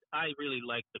I really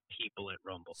like the people at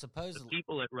Rumble. The Supposedly,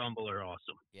 people at Rumble are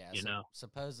awesome. yeah. You know.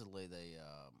 Supposedly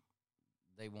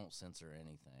they won't censor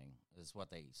anything, is what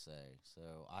they say. So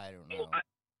I don't Oh, know.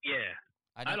 yeah.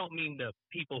 I I know. don't mean the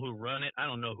people who run it. I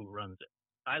don't know who runs it.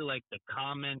 I like the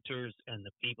commenters and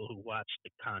the people who watch the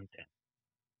content.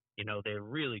 You know, they're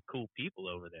really cool people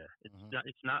over there. Hmm.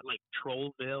 It's not like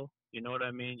Trollville. You know what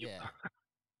I mean? Yeah,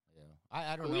 yeah.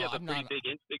 I don't We know. have a I'm pretty not. big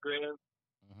Instagram,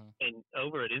 Hmm. and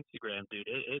over at Instagram, dude,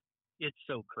 it's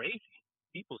so crazy.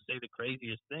 People say the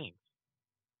craziest things.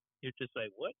 You're just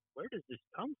like, what? Where does this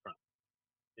come from?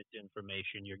 This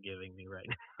information you're giving me right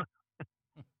now.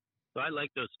 So I like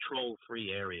those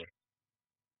troll-free areas.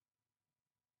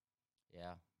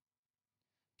 Yeah.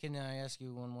 Can I ask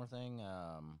you one more thing?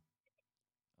 Um,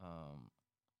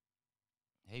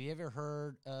 have you ever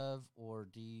heard of, or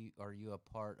are you a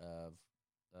part of?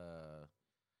 Uh,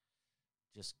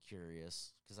 just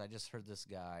curious, because I just heard this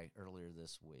guy earlier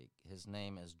this week. His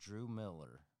name is Drew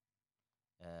Miller.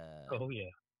 Uh, Oh yeah,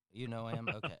 you know him?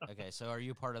 Okay, okay. So, are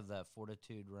you part of the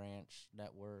Fortitude Ranch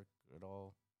network at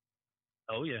all?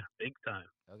 oh yeah, big time.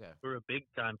 Okay. We're a big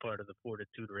time part of the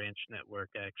Fortitude Ranch network.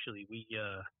 Actually, we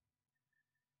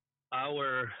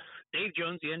our Dave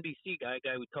Jones, the NBC guy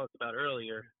we talked about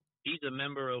earlier. He's a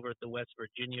member over at the West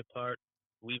Virginia part.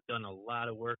 We've done a lot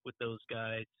of work with those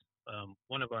guys.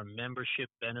 One of our membership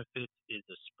benefits is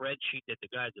a spreadsheet that the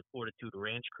guys at Fortitude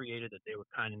Ranch created that they were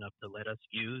kind enough to let us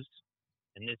use.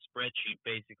 And this spreadsheet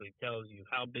basically tells you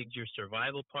how big's your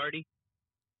survival party,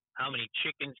 how many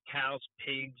chickens, cows,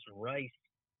 pigs, rice,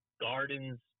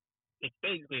 gardens. It's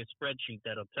basically a spreadsheet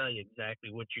that'll tell you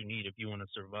exactly what you need if you want to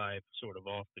survive sort of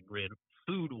off the grid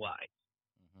food wise.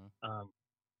 Hmm.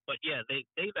 But yeah,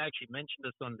 they've actually mentioned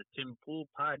us on the Tim Pool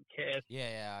podcast. Yeah,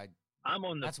 yeah. I'm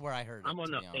on the That's where I heard it. I'm on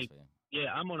To the be honest with you.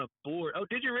 yeah, I'm on a board. Oh,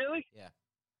 did you really? Yeah.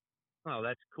 Oh,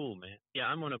 that's cool, man. Yeah,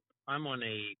 I'm on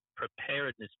a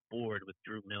preparedness board with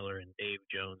Drew Miller and Dave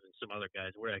Jones and some other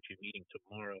guys. We're actually meeting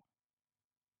tomorrow,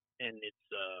 and it's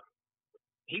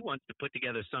he wants to put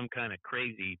together some kind of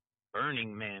crazy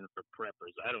Burning Man for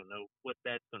preppers. I don't know what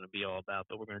that's going to be all about,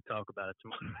 but we're going to talk about it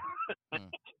tomorrow. Hmm.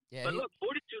 Yeah. But look,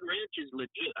 Fortitude Ranch is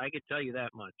legit. I can tell you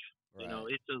that much. You know,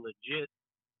 Right. it's a legit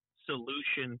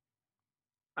solution.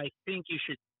 I think you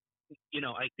should,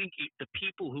 I think the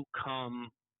people who come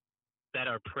that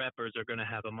are preppers are going to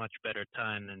have a much better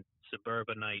time than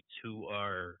suburbanites who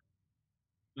are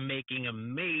making a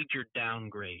major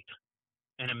downgrade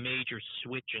and a major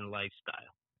switch in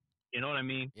lifestyle. You know what I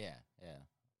mean? Yeah. Yeah.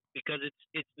 Because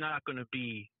it's not going to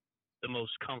be the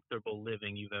most comfortable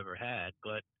living you've ever had,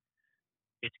 but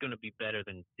it's going to be better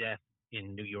than death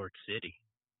in New York City.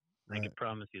 I can Right.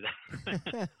 promise you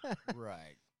that.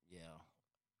 Right. Yeah.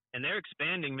 And they're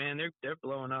expanding, man. They're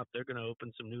blowing up. They're going to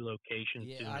open some new locations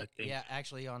Yeah, soon, I think. yeah.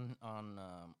 Actually, on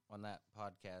that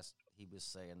podcast, he was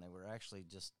saying they were actually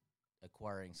just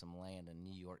acquiring some land in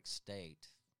New York State,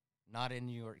 not in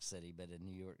New York City, but in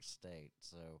New York State.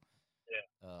 So,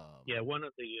 Yeah, um, yeah. One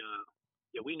of the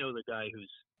we know the guy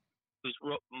who's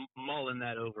mulling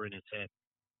that over in his head.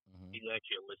 mhm. He's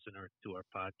actually a listener to our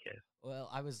podcast. Well,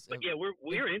 I was, But yeah, it,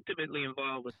 we're intimately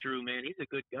involved with Drew, man. He's a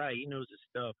good guy. He knows his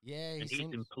stuff. yeah, he And he's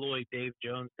seems, employed Dave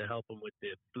Jones to help him with the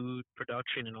food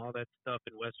production and all that stuff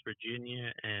in West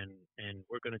Virginia, and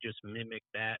we're going to just mimic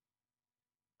that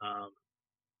um,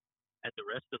 at the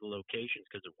rest of the locations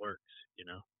because it works, you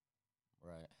know.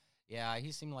 right. Yeah,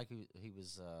 he seemed like he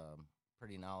was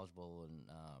pretty knowledgeable and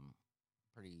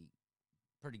pretty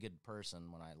pretty good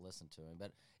person when I listened to him.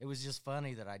 But it was just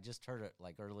funny that I just heard it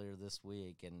like earlier this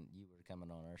week, and you were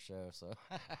coming on our show, so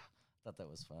I thought that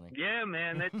was funny. Yeah,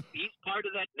 man, he's part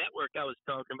of that network I was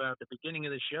talking about at the beginning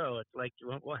of the show. It's like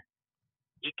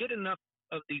you get enough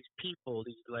of these people,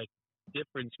 these like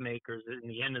difference makers in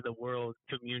the end of the world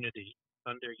community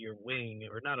under your wing,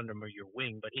 or not under your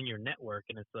wing, but in your network,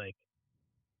 and it's like,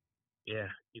 yeah,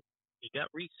 you got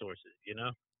resources, you know.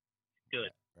 Good.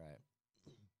 Right,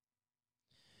 right.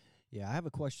 Yeah, I have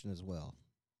a question as well.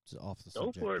 It's off the Go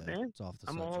subject. for it, man. It's off the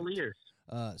I'm subject. all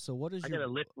ears. So what is I your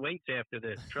gotta lift weights after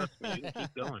this. Trust me, you can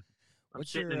keep going. I'm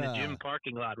what's sitting your in the gym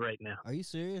parking lot right now. Are you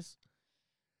serious?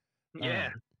 Yeah.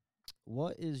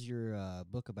 What is your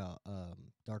book about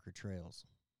Darker Trails?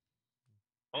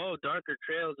 Oh, Darker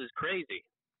Trails is crazy.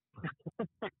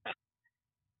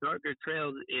 Darker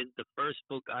Trails is the first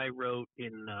book I wrote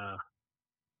in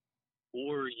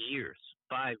 4 years,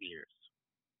 5 years.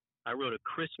 I wrote a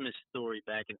Christmas story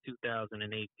back in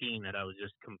 2018 that I was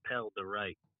just compelled to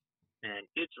write. And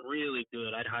it's really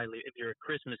good. If you're a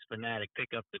Christmas fanatic, pick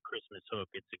up the Christmas Hook.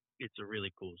 It's a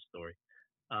really cool story.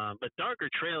 But Darker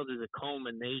Trails is a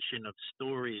culmination of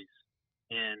stories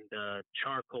and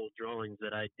charcoal drawings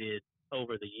that I did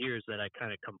over the years that I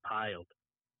kind of compiled.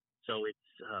 So it's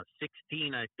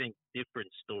 16, I think,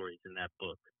 different stories in that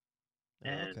book.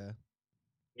 And Okay.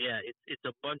 yeah, it's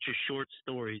a bunch of short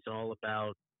stories all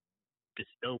about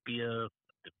dystopia,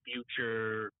 the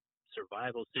future,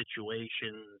 survival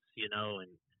situations,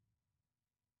 and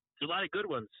there's a lot of good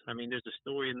ones. I mean, there's a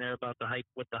story in there about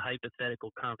what the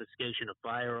hypothetical confiscation of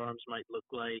firearms might look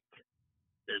like.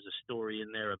 There's a story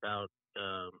in there about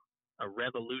a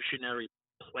revolutionary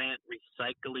plant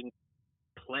recycling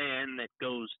plan that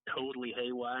goes totally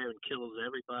haywire and kills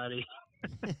everybody.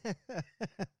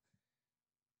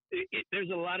 There's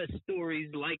a lot of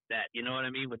stories like that. You know what I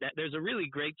mean? With that, there's a really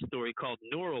great story called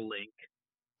Neuralink,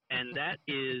 and that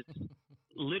is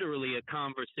literally a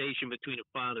conversation between a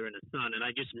father and a son, and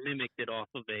I just mimicked it off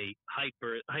of a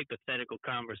hypothetical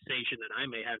conversation that I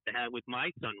may have to have with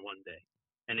my son one day.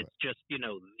 And it's just,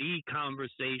 the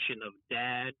conversation of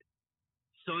dad,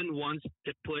 son wants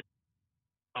to put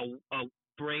a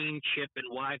brain chip and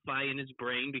Wi-Fi in his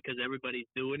brain because everybody's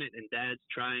doing it, and dad's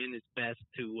trying his best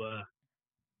to,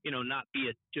 not be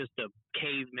just a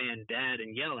caveman dad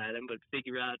and yell at him, but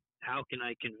figure out how can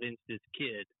I convince this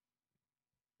kid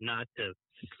not to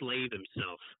slave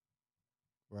himself.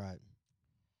 Right.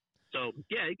 So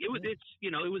yeah,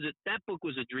 that book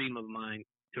was a dream of mine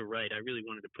to write. I really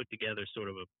wanted to put together sort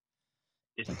of a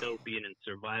dystopian and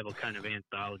survival kind of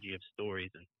anthology of stories,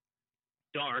 and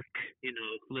dark,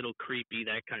 a little creepy,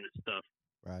 that kind of stuff.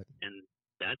 Right. And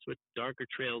that's what Darker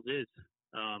Trails is.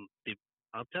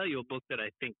 I'll tell you a book that I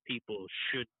think people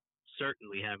should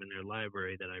certainly have in their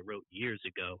library that I wrote years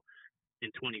ago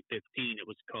in 2015. It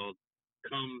was called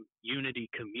Come Unity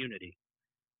Community.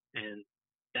 And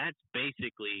that's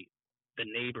basically the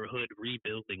neighborhood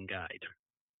rebuilding guide.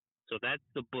 So that's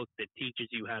the book that teaches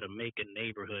you how to make a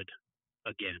neighborhood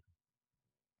again,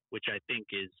 which I think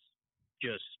is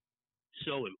just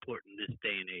so important this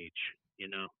day and age.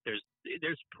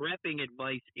 There's prepping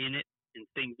advice in it and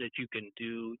things that you can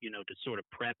do, to sort of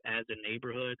prep as a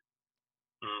neighborhood.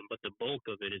 But the bulk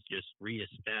of it is just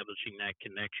reestablishing that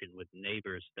connection with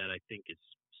neighbors that I think is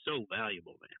so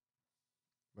valuable,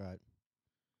 man. Right.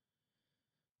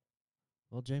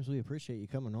 Well, James, we appreciate you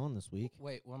coming on this week.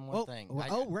 Wait, one more thing.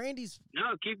 Randy's.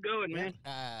 No, keep going, man.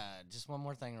 Just one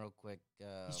more thing real quick.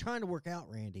 He's trying to work out,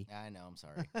 Randy. I know, I'm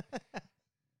sorry.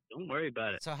 Don't worry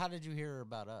about it. So how did you hear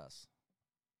about us?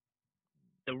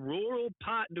 The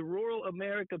Rural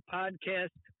America podcast,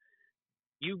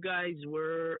 you guys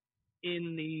were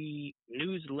in the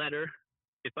newsletter,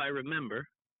 if I remember,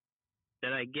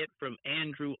 that I get from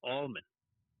Andrew Allman.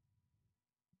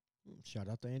 Shout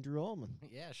out to Andrew Allman.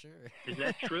 Yeah, sure. Is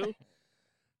that true?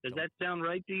 Does that sound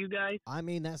right to you guys? I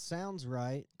mean, that sounds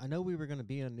right. I know we were going to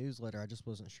be in a newsletter. I just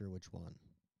wasn't sure which one.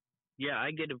 Yeah,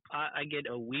 I get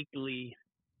a weekly,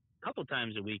 couple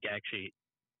times a week actually.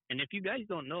 And if you guys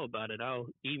don't know about it, I'll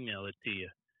email it to you.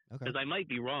 Okay. Because I might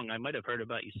be wrong. I might have heard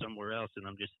about you somewhere else, and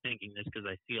I'm just thinking this because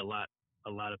I see a lot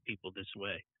of people this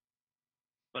way.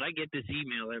 But I get this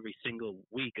email every single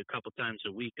week, a couple times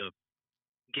a week, of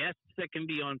guests that can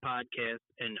be on podcasts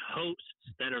and hosts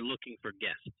that are looking for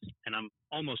guests. And I'm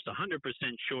almost 100%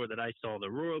 sure that I saw the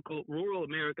Rural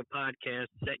America podcast,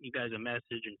 sent you guys a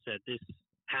message and said, this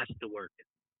has to work.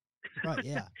 Right,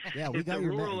 yeah. Yeah, we if got the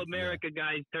your Rural America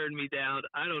guys turn me down,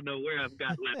 I don't know where I've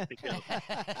got left to go.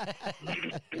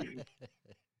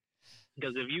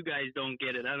 Because if you guys don't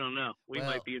get it, I don't know. We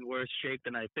might be in worse shape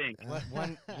than I think.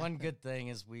 One good thing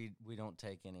is we don't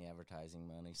take any advertising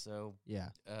money, so yeah.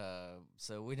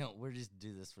 So we don't. We're just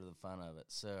do this for the fun of it.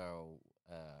 So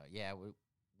yeah,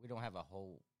 we don't have a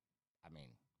whole. I mean,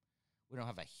 we don't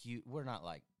have a huge. We're not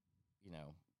like,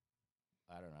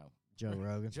 I don't know,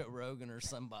 Joe Rogan or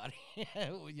somebody,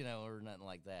 or nothing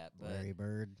like that. But, Larry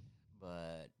Bird.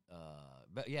 But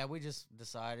yeah, we just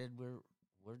decided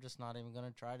we're just not even going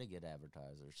to try to get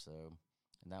advertisers. So,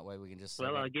 and that way we can just.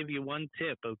 Well, I'll give you one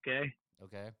tip, okay?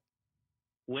 Okay.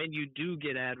 When you do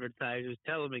get advertisers,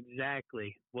 tell them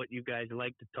exactly what you guys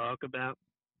like to talk about,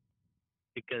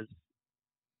 because,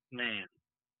 man,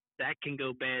 that can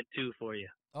go bad too for you.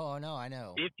 Oh no, I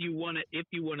know. If you want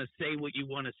to say what you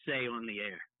want to say on the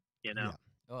air, Yeah.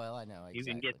 Oh, well, I know. Exactly. You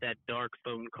can get that dark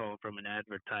phone call from an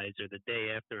advertiser the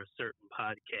day after a certain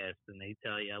podcast, and they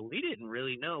tell you, we didn't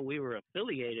really know we were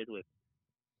affiliated with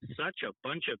such a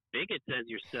bunch of bigots as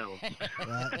yourselves.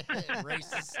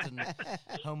 Racists and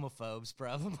homophobes,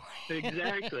 probably.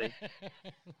 Exactly.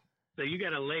 So you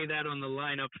got to lay that on the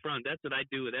line up front. That's what I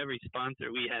do with every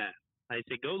sponsor we have. I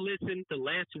say, go listen to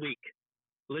last week.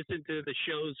 Listen to the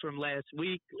shows from last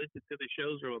week. Listen to the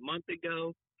shows from a month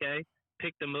ago, okay?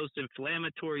 Pick the most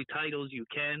inflammatory titles you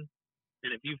can,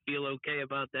 And if you feel okay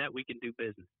about that, we can do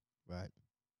business. Right.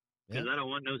 Because I don't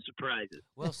want no surprises.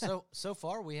 Well, so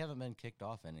far we haven't been kicked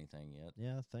off anything yet.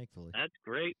 Yeah, thankfully. That's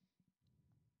great.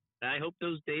 I hope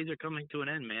those days are coming to an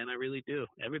end, man. I really do.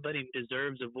 Everybody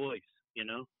deserves a voice. You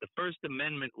know, the First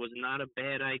Amendment was not a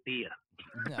bad idea.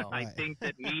 No, Right. I think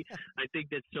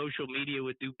that social media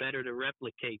would do better to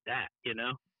replicate that. You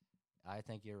know, I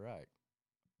think you're right.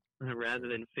 rather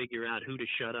than figure out who to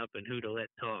shut up and who to let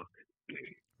talk.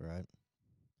 Right.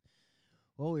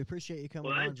 Well, we appreciate you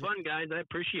coming Well, on. that's fun, guys. I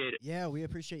appreciate it. Yeah, we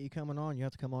appreciate you coming on. You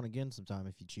have to come on again sometime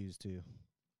if you choose to.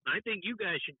 I think you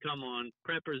guys should come on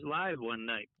Preppers Live one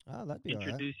night. Oh, that'd be all right.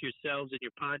 Introduce yourselves and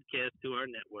your podcast to our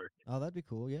network. Oh, that'd be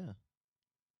cool. Yeah.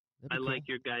 That'd be I cool. like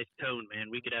your guys' tone, man.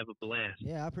 We could have a blast.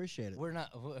 Yeah, I appreciate it. We're not.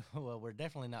 Well, we're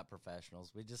definitely not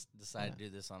professionals. We just decided to do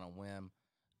this on a whim,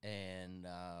 and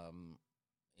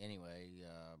anyway,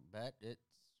 but it's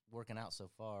working out so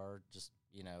far. Just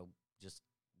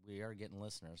we are getting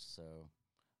listeners. So,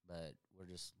 but we're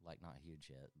just like not huge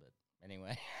yet. But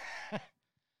anyway.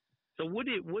 So what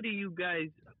do you guys?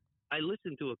 I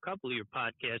listened to a couple of your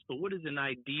podcasts, but what is an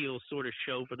ideal sort of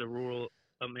show for the rural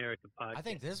American podcast? I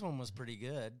think this one was pretty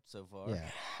good so far.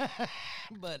 Yeah.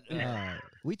 But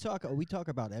we talk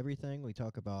about everything. We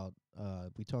talk to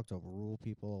rural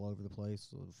people all over the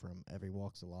place from every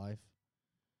walks of life.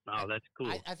 Oh, that's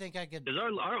cool. I think I could. Because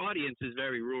our audience is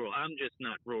very rural. I'm just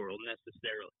not rural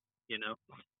necessarily, you know.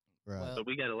 Right. Well, But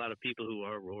we got a lot of people who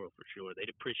are rural for sure. They'd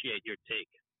appreciate your take.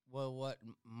 Well, what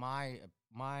my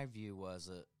view was,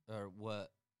 what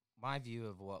my view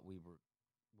of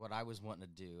what I was wanting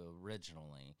to do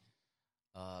originally,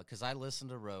 because I listened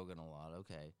to Rogan a lot.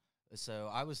 Okay, so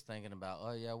I was thinking about,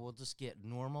 oh yeah, we'll just get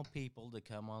normal people to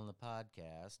come on the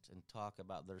podcast and talk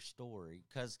about their story.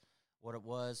 Because what it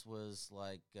was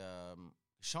like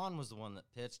Sean was the one that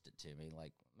pitched it to me.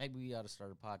 Like maybe we ought to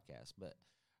start a podcast,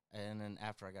 and then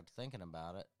after I got to thinking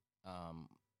about it,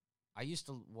 I used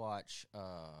to watch,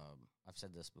 I've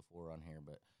said this before on here,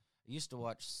 but I used to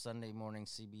watch Sunday morning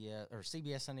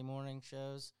CBS Sunday morning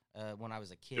shows when I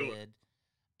was a kid. Sure.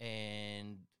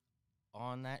 And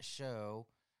on that show,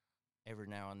 every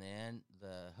now and then,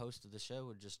 the host of the show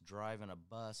would just drive in a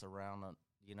bus around the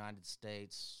United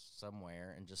States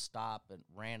somewhere and just stop and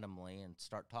randomly and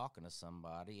start talking to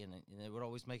somebody, and it would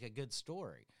always make a good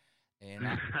story. And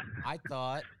I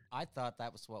thought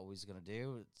that was what we was going to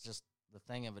do. It's just, the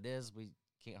thing of it is, we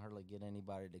can't hardly get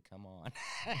anybody to come on.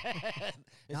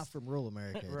 Not from rural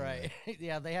America. Right.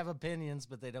 Yeah, they have opinions,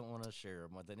 but they don't want to share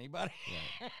them with anybody.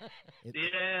 Right.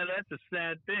 Yeah, that's a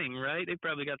sad thing, right? They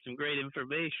probably got some great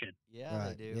information. Yeah,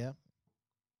 right. they do. Yeah.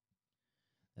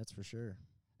 That's for sure.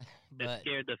 They're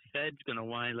scared the Fed's going to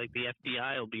whine, like the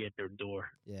FBI will be at their door.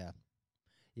 Yeah.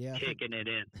 Yeah. Kicking it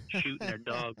in, shooting their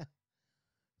dog.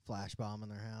 Flash bomb in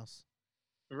their house.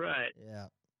 Right. Yeah.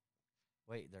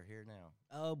 Wait, they're here now.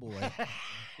 Oh, boy.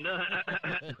 No,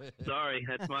 sorry,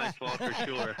 that's my fault for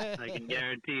sure. I can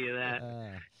guarantee you that.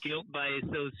 Guilt by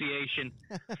association.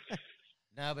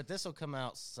 No, but this will come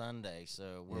out Sunday,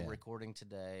 so we're Yeah. recording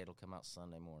today. It'll come out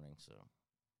Sunday morning, so.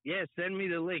 Yeah, send me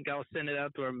the link. I'll send it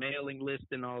out to our mailing list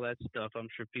and all that stuff. I'm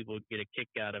sure people will get a kick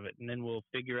out of it. And then we'll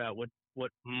figure out what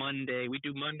Monday. We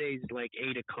do Mondays like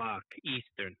 8 o'clock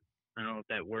Eastern. I don't know if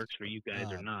that works for you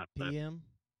guys or not. But PM?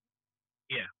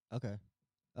 Yeah. Okay.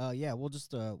 Yeah, we'll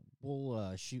just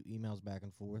we'll shoot emails back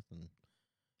and forth and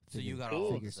So you got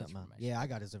all figure this something out. information. Yeah, I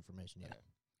got his information. Yeah. Okay.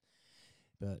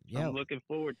 But yeah, I'm looking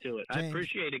forward to it. I James,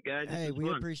 appreciate it, guys. This hey, is we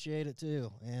fun. appreciate it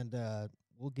too, and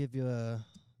we'll give you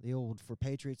the old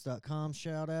forpatriots.com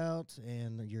shout out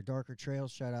and your Darker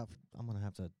Trails shout out. I'm gonna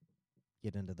have to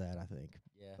get into that, I think.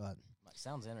 Yeah. But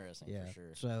Sounds interesting yeah, for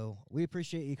sure. so we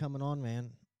appreciate you coming on,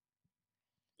 man.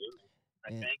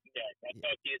 Thank And- you, guys. I'll Yeah.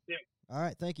 talk to you soon. All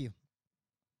right, thank you.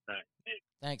 All right.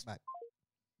 Thanks. Bye.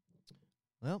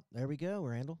 Well, there we go,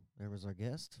 Randall. There was our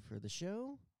guest for the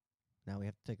show. Now we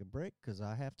have to take a break because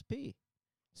I have to pee.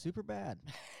 Super bad.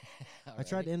 I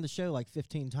tried to end the show like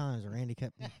 15 times, and Randy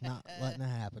kept not letting it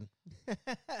happen.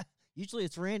 Usually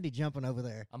it's Randy jumping over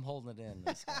there. I'm holding it in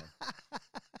this time.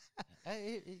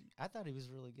 I thought he was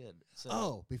really good. So,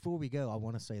 Oh, before we go, I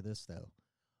want to say this, though.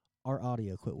 Our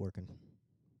audio quit working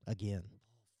again.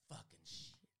 fucking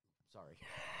shit. Sorry.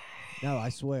 No, I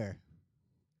swear.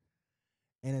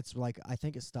 And it's like, I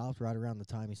think it stopped right around the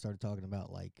time he started talking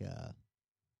about, like,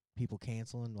 people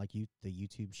canceling, like, the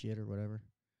YouTube shit or whatever.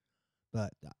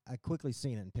 But I quickly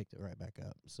seen it and picked it right back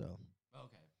up. So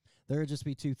Okay. there would just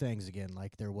be two things again.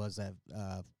 Like, there was that,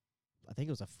 I think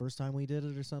it was the first time we did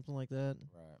it or something like that.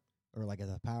 Right. Or, like, if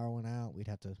the power went out, we'd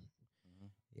have to, Mhm.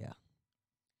 yeah.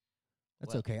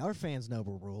 That's okay. Our fans know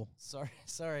we're rule.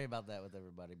 Sorry about that with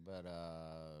everybody, but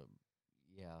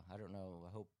yeah, I don't know.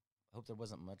 I hope there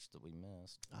wasn't much that we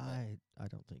missed. I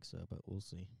don't think so, but we'll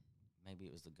see. Maybe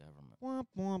it was the government. Womp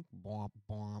womp womp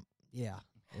womp. Yeah,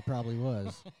 it probably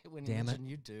was. When Damn you mentioned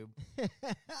YouTube.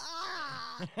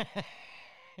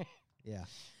 Yeah.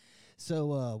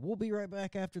 So we'll be right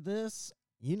back after this.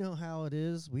 You know how it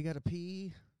is. We got to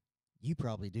pee. You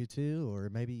probably do too, or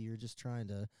maybe you're just trying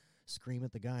to scream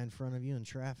at the guy in front of you in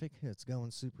traffic. It's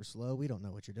going super slow. We don't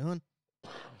know what you're doing.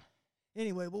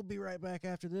 Anyway, we'll be right back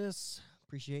after this.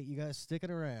 Appreciate you guys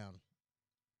sticking around.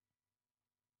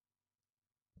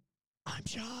 I'm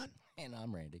Sean. And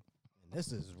I'm Randy. And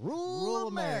this is Rule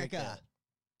America.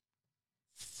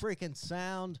 Freaking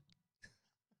sound.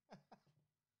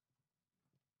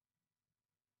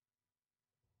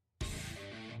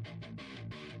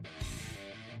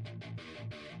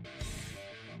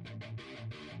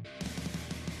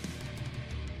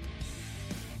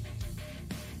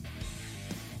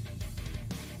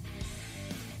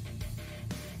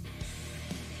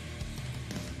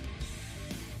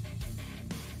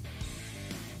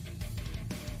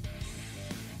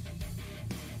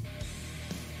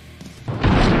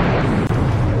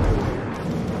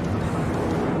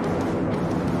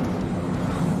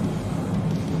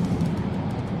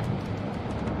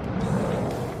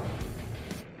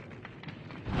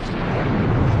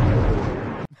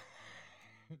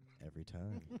 Every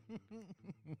time.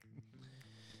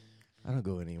 I don't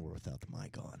go anywhere without the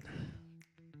mic on.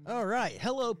 All right.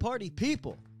 Hello, party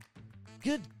people.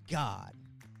 Good God.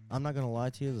 I'm not going to lie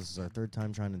to you. This is our third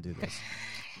time trying to do this.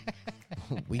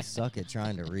 We suck at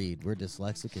trying to read. We're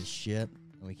dyslexic as shit,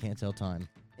 and we can't tell time.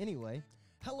 Anyway,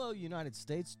 hello, United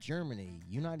States, Germany,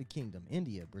 United Kingdom,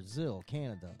 India, Brazil,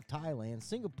 Canada, Thailand,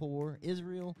 Singapore,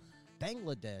 Israel,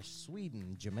 Bangladesh,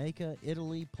 Sweden, Jamaica,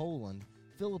 Italy, Poland,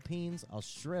 Philippines,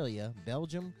 Australia,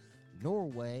 Belgium,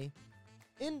 Norway,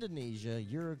 Indonesia,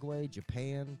 Uruguay,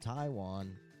 Japan,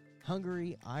 Taiwan,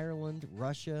 Hungary, Ireland,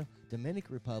 Russia,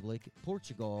 Dominican Republic,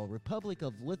 Portugal, Republic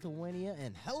of Lithuania,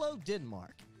 and hello,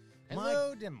 Denmark.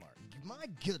 Hello, Denmark. My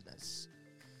goodness.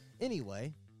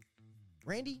 Anyway,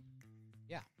 Randy?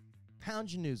 Yeah.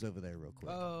 Pound your news over there real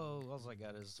quick. Oh, all I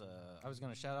got is I was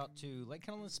going to shout out to Lake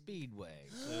Cumberland Speedway.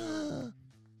 So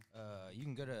you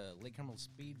can go to Lake Cumberland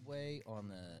Speedway on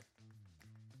the,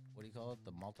 what do you call it?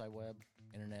 The multi-web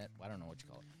internet. I don't know what you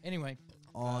call it. Anyway.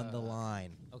 On the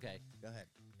line. Okay. Go ahead.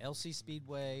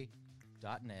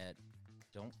 lcspeedway.net.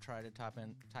 Don't try to type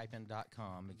in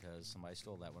 .com because somebody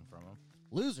stole that one from them.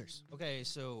 Losers. Okay,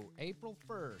 so April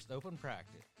 1st, open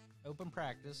practice.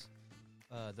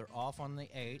 They're off on the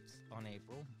 8th, on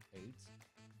April 8th.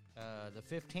 The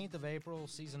 15th of April,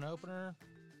 season opener.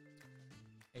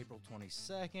 April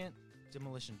 22nd,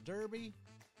 Demolition Derby.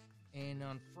 And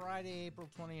on Friday, April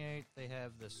 28th, they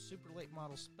have the Super Late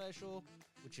Model Special,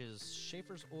 which is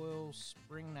Schaefer's Oil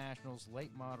Spring Nationals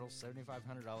Late Model,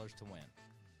 $7,500 to win.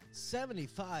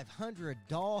 7,500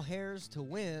 doll hairs to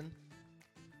win.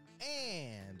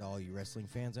 And all you wrestling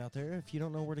fans out there, if you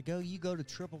don't know where to go, you go to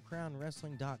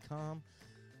TripleCrownWrestling.com.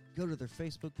 Go to their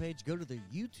Facebook page. Go to their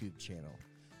YouTube channel.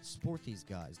 Support these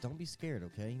guys. Don't be scared,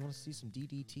 okay? You want to see some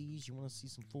DDTs? You want to see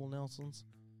some full Nelsons?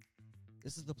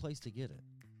 This is the place to get it,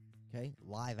 okay?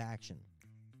 Live action.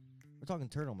 We're talking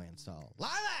Turtle Man style.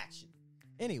 Live action!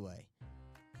 Anyway.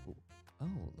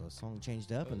 Oh, the song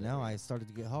changed up, and now I started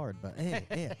to get hard. But hey,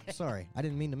 yeah, sorry. I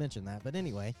didn't mean to mention that. But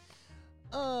anyway.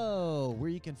 Oh, where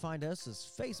you can find us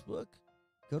is Facebook.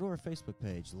 Go to our Facebook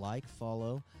page. Like,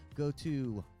 follow. Go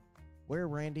to where,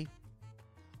 Randy?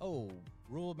 Oh,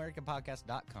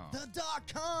 RuleAmericanPodcast.com. The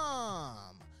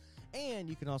 .com. And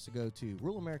you can also go to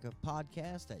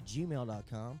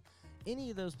RuleAmericaPodcast@gmail.com. Any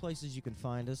of those places you can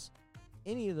find us.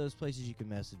 Any of those places you can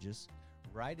message us.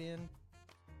 Write in.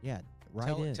 Yeah,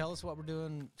 write in. Tell us what we're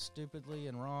doing stupidly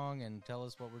and wrong, and tell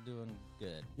us what we're doing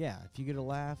good. Yeah, if you get a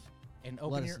laugh, and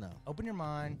let us know. Open your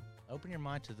mind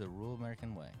to the Rule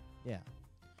American way. Yeah,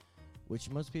 which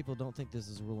most people don't think this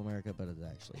is Rule America, but it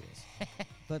actually is.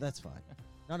 But that's fine.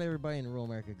 Not everybody in Rule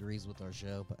America agrees with our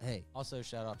show, but hey. Also,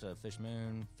 shout out to Fish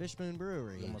Moon. Fish Moon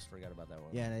Brewery. We almost forgot about that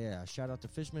one. Yeah. Shout out to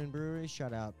Fish Moon Brewery.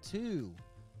 Shout out to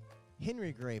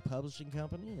Henry Gray Publishing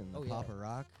Company and the Papa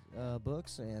Rock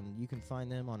books, and you can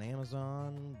find them on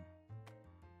Amazon,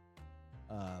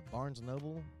 Barnes &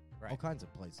 Noble, all kinds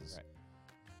of places. Right.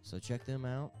 So check them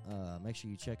out. Make sure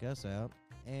you check us out.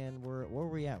 And where are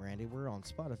we at, Randy? We're on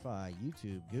Spotify,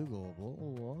 YouTube, Google.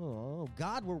 Oh,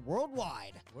 God, we're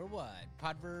worldwide. Worldwide.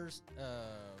 Podverse.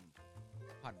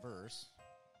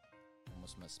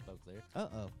 Almost misspoke there.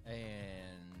 Uh-oh.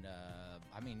 And,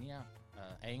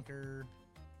 Anchor.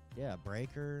 Yeah,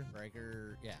 Breaker,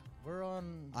 Yeah, we're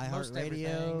on most iHeartRadio,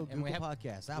 everything, and Google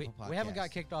Podcasts, Apple Podcasts. we haven't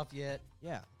got kicked off yet.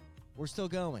 Yeah, we're still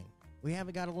going. We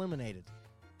haven't got eliminated.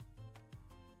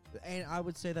 And I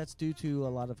would say that's due to a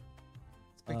lot of...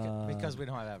 Because we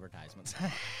don't have advertisements.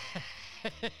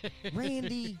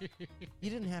 Randy, you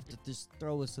didn't have to just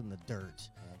throw us in the dirt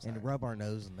and rub our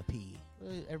nose in the pee.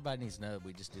 Well, everybody needs to know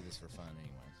we just do this for fun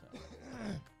anyway. So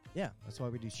Yeah, that's why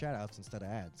we do shout-outs instead of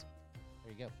ads.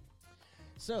 there you go.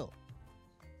 So,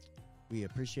 we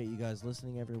appreciate you guys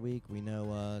listening every week. We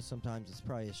know sometimes it's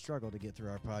probably a struggle to get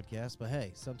through our podcast, but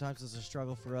hey, sometimes it's a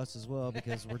struggle for us as well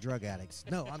because we're drug addicts.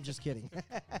 No, I'm just kidding.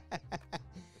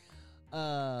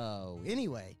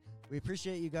 Anyway, we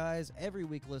appreciate you guys every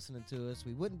week listening to us.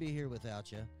 We wouldn't be here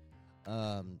without you.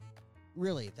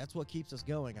 Really, that's what keeps us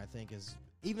going, I think, is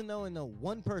even though I know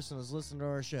one person is listening to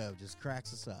our show, just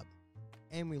cracks us up.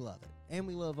 And we love it. And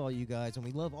we love all you guys. And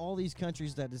we love all these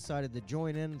countries that decided to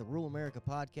join in the Rural America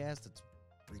podcast. It's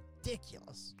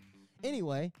ridiculous.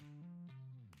 Anyway,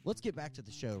 let's get back to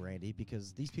the show, Randy,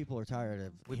 because these people are tired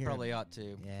of We hearing- probably ought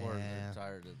to. Yeah. Or they're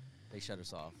tired of... They shut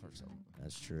us off or something.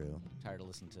 That's true. Tired of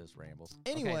listening to us ramble.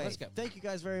 Anyway, okay, let's go. thank you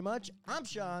guys very much. I'm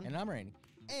Sean. And I'm Randy.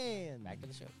 And Back to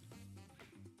the show.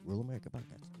 Rural America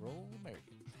podcast. Roll America.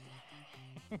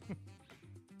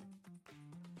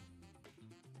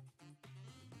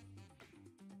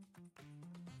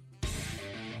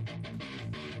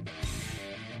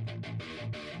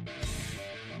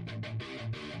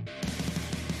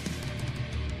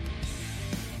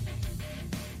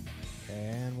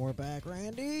 And we're back,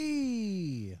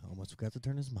 Randy. Almost forgot to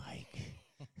turn his mic.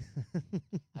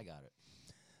 I got it.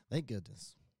 Thank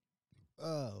goodness.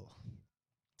 Oh.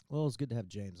 Well, it's good to have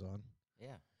James on.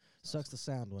 Yeah. Sucks the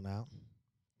sound went out.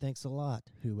 Thanks a lot,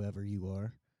 whoever you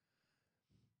are.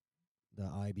 The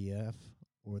IBF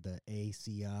or the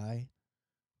ACI.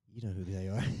 You know who they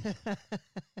are. Could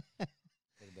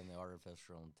have been the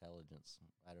artificial intelligence.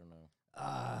 I don't know.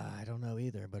 I don't know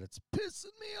either, but it's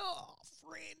pissing me off,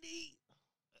 Randy.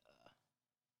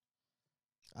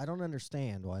 I don't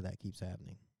understand why that keeps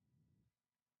happening.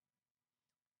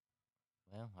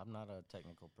 Well, I'm not a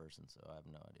technical person, so I have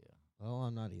no idea. Well,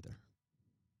 I'm not either.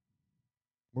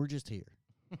 We're just here.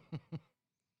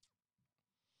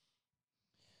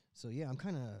 So, yeah,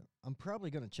 I'm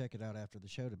probably going to check it out after the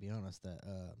show, to be honest, that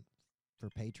for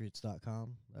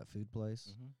Patriots.com, that food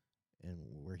place, and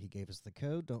where he gave us the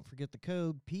code. Don't forget the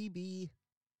code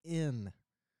PBN,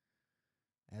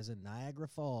 as in Niagara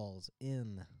Falls,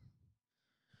 in.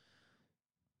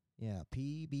 Yeah,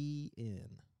 PBN.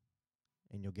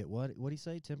 And you'll get what? What'd he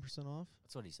say? 10% off?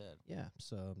 That's what he said. Yeah,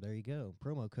 so there you go.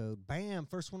 Promo code. Bam!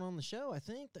 First one on the show, I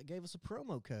think, that gave us a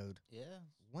promo code. Yeah.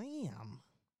 Wham!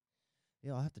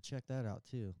 Yeah, I'll have to check that out,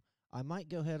 too. I might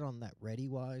go ahead on that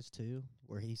ReadyWise, too,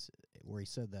 where he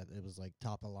said that it was, like,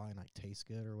 top of line, like, tastes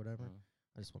good or whatever.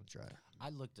 I just want to try it. I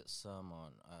looked at some on,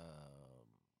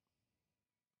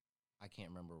 I can't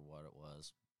remember what it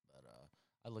was, but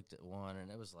I looked at one, and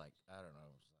it was like, I don't know,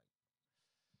 it was like,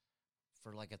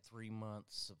 for like a 3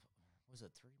 months, was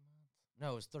it 3 months?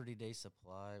 No, it was 30-day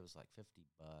supply. It was like $50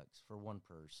 for one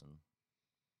person.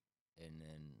 And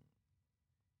then,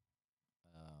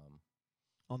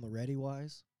 On the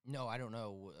ReadyWise? no, I don't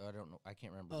know. I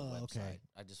can't remember the website. Okay.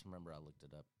 I just remember I looked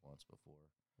it up once before.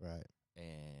 Right.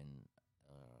 And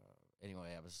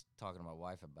anyway, I was talking to my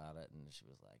wife about it, and she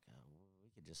was like, "Oh, we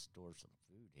could just store some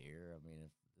food here. I mean,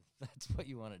 if that's what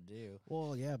you want to do."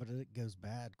 Well, yeah, but it goes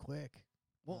bad quick.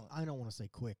 Well, I don't want to say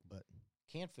quick, but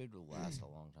canned food will last a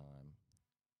long time.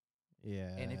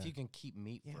 yeah. And if you can keep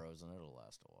meat frozen, it'll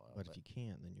last a while. But if you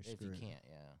can't, then you're screwed. If you can't,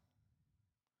 yeah.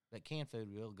 But canned food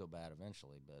will go bad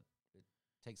eventually, but it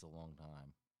takes a long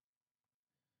time.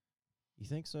 You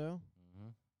think so? Mm-hmm.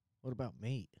 What about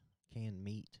meat? Canned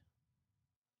meat.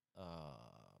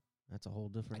 That's a whole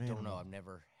different I don't animal. know. I've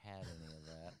never had any of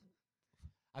that.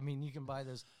 I mean, you can buy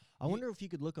those. I wonder if you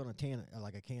could look on a can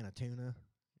of tuna,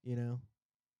 you know?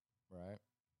 Right.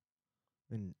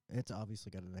 And it's obviously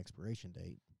got an expiration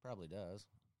date. Probably does.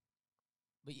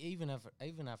 But even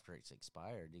after it's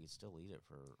expired, you can still eat it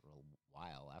for a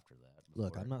while after that.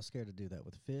 Look, I'm not scared to do that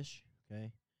with fish,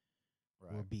 okay?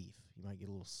 Right. Or beef. You might get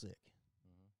a little sick.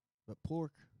 Mm-hmm. But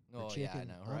pork or Oh, chicken. yeah, I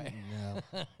know, right? No.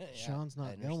 Yeah, Sean's I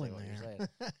not understand going what you're there.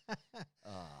 saying.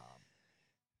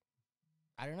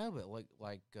 I don't know, but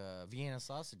like Vienna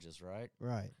sausages, right?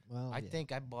 Right. Well, I yeah.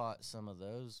 think I bought some of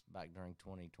those back during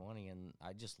 2020, and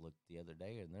I just looked the other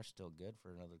day, and they're still good for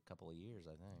another couple of years,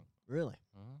 I think. Really?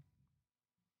 Mm-hmm.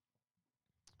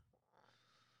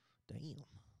 Damn.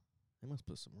 They must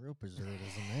put some real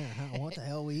preservatives in there. Huh? What the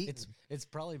hell we eating? It's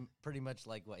probably pretty much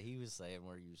like what he was saying,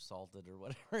 where you salt it or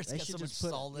whatever. It's They got should so much just put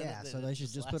salt in it. yeah. that So it they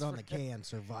should just put lasts on the forever. can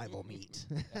survival meat.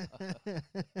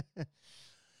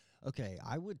 Okay,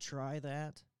 I would try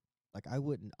that. Like I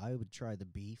wouldn't. I would try the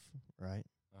beef, right?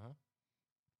 Uh-huh.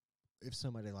 If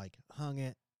somebody like hung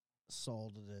it,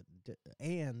 salted it,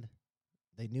 and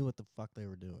they knew what the fuck they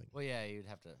were doing. Well, yeah, you'd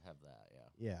have to have that.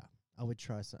 Yeah. Yeah, I would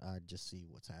try. I'd just see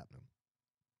what's happening,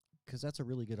 because that's a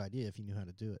really good idea if you knew how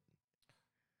to do it.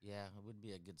 Yeah, it would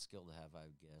be a good skill to have, I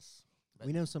would guess. But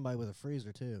We know somebody with a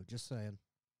freezer too. Just saying.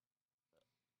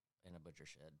 in a butcher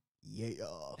shed. Yeah,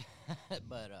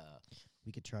 But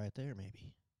we could try it there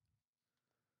maybe.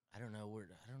 I don't know where.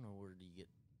 I don't know where do you get.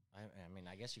 I mean,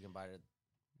 I guess you can buy it at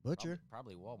Butcher.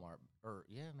 probably Walmart, or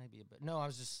yeah, maybe a bit. No, I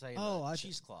was just saying. Oh, I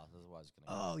cheesecloth is what I was gonna.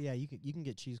 Oh yeah, you can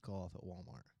get cheesecloth at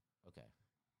Walmart. Okay.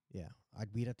 Yeah,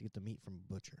 we'd have to get the meat from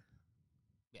butcher.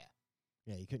 Yeah.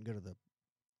 Yeah, you couldn't go to the.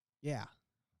 Yeah.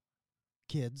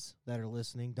 Kids that are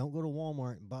listening, don't go to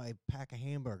Walmart and buy a pack of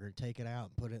hamburger and take it out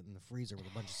and put it in the freezer with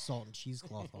a bunch of salt and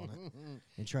cheesecloth on it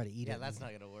and try to eat it. Yeah, that's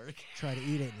not gonna work. Try to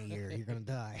eat it in a year. You're gonna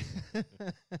die.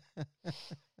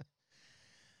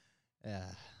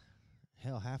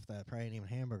 Hell, half that probably ain't even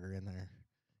hamburger in there.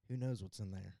 Who knows what's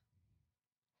in there?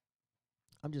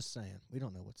 I'm just saying, we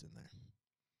don't know what's in there.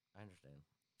 I understand.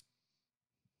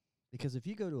 Because if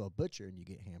you go to a butcher and you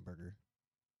get hamburger,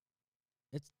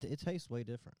 it tastes way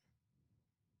different,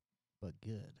 but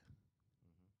good,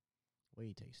 Mm-hmm.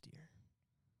 way tastier.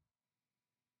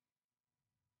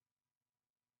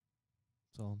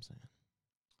 That's all I'm saying.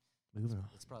 Moving on.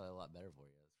 It's probably a lot better for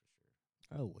you, that's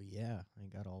for sure. Oh well, yeah, I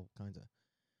got all kinds of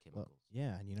Chemicals.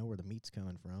 yeah, and you know where the meat's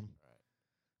coming from. Right.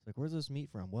 It's like, where's this meat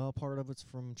from? Well, part of it's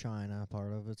from China,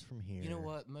 part of it's from here. You know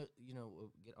what?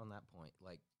 Get on that point.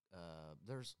 Like,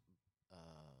 there's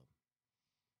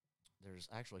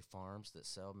actually farms that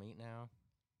sell meat now,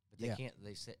 but they Yeah. can't.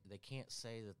 They can't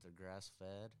say that they're grass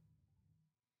fed,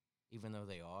 even though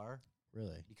they are,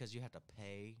 Really? because you have to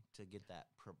pay to get that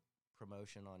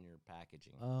promotion on your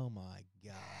packaging. Oh my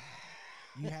god!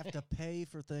 You have to pay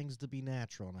for things to be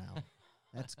natural now.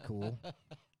 That's cool.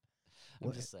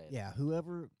 I'm just saying. Yeah,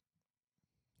 whoever.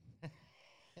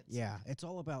 It's, Yeah, it's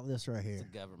all about this right it's here.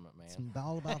 the government, man. It's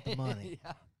all about the money.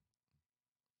 Yeah.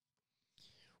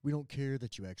 We don't care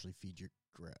that you actually feed your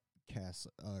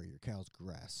your cows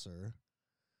grass, sir.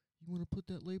 You want to put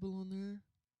that label on there?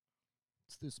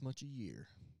 It's this much a year.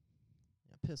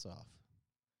 Yeah, piss off.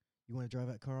 You want to drive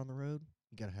that car on the road?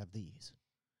 You got to have these,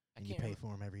 and you pay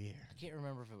for them every year. I can't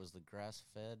remember if it was the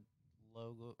grass-fed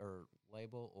logo or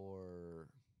label, or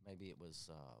maybe it was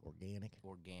Organic.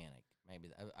 organic.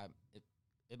 Maybe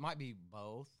it might be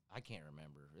both. I can't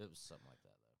remember. It was something like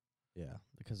that, though. Yeah,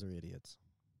 because they're idiots.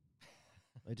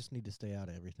 They just need to stay out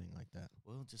of everything like that.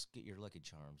 Well, just get your Lucky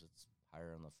Charms. It's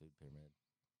higher on the food pyramid.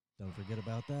 Don't forget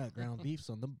about that. Ground beef's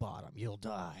on the bottom. You'll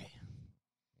die.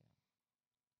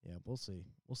 Yeah, we'll see.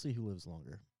 We'll see who lives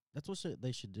longer. That's what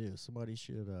they should do. Somebody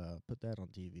should put that on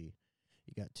TV.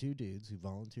 You got two dudes who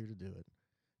volunteer to do it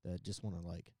that just want to,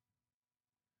 like,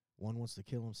 one wants to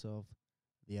kill himself,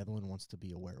 the other one wants to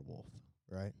be a werewolf,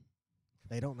 right?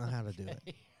 They don't know how to do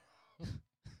it.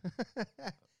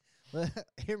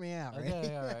 Hear me out, right?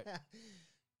 Okay, all right.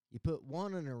 You put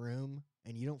one in a room,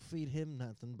 and you don't feed him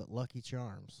nothing but Lucky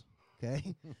Charms, okay?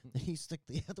 Then you stick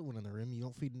the other one in the room, you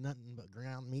don't feed nothing but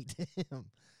ground meat to him.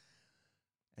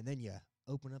 And then you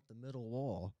open up the middle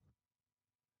wall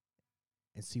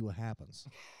and see what happens.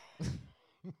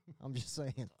 I'm just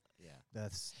saying. Yeah.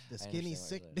 The skinny,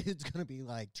 sick dude's going to be,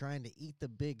 like, trying to eat the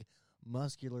big,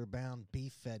 muscular-bound,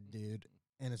 beef-fed dude,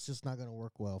 and it's just not going to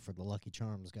work well for the Lucky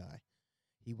Charms guy.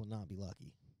 He will not be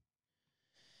lucky.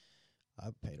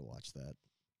 I'd pay to watch that.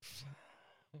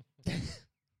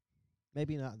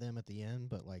 Maybe not them at the end,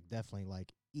 but, like, definitely,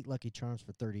 like, eat Lucky Charms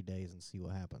for 30 days and see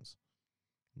what happens.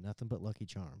 Nothing but Lucky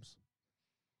Charms.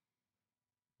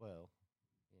 Well,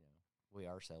 we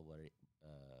are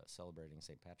celebrating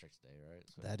St. Patrick's Day, right?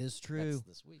 So That is true. That's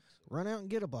this week. So. Run out and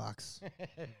get a box.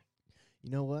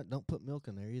 You know what? Don't put milk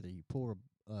in there either. You pour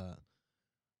a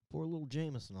little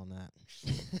Jameson on that.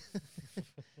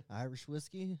 Irish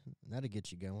whiskey, that'll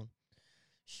get you going.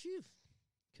 Shoo.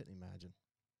 Couldn't imagine.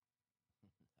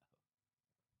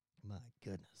 My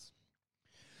goodness.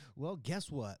 Well, guess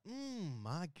what?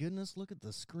 My goodness, look at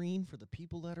the screen for the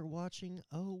people that are watching.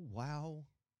 Oh, wow.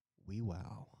 We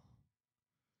wow.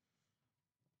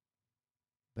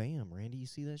 Bam, Randy, you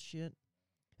see that shit?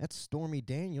 That's Stormy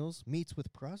Daniels meets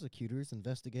with prosecutors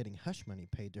investigating hush money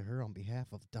paid to her on behalf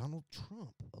of Donald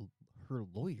Trump, her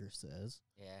lawyer says.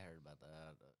 Yeah, I heard about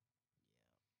that.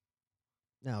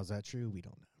 Now, is that true? We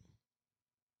don't know.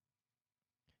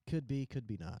 Could be,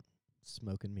 not.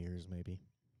 Smoke and mirrors, maybe.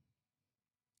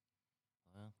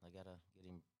 Well, I gotta get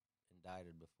him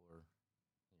indicted before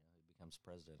he becomes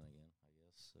president again, I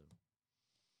guess. So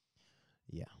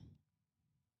Yeah.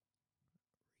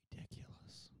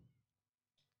 Ridiculous.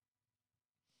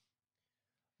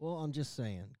 Well, I'm just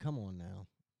saying. Come on now.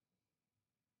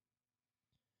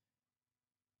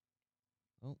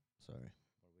 Oh, sorry.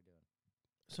 what are we doing?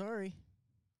 Sorry.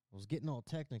 I was getting all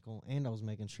technical, and I was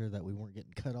making sure that we weren't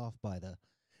getting cut off by the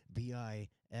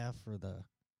BIF or the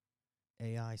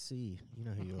AIC. You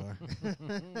know who you are.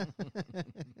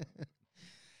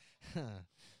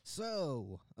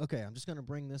 So, okay, I'm just going to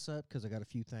bring this up because I got a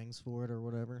few things for it or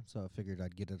whatever. So I figured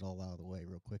I'd get it all out of the way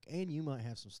real quick. And you might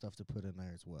have some stuff to put in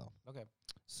there as well. Okay.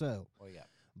 So, yeah.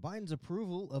 Biden's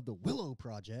approval of the Willow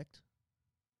Project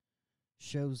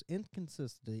shows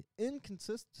inconsistency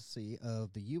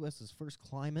of the U.S.'s first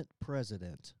climate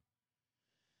president.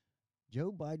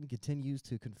 Joe Biden continues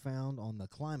to confound on the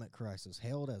climate crisis,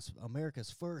 hailed as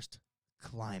America's first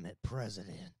climate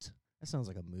president. That sounds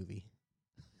like a movie.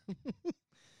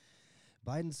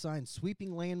 Biden signed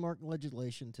sweeping landmark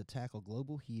legislation to tackle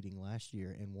global heating last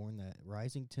year and warned that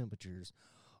rising temperatures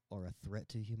are a threat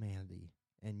to humanity.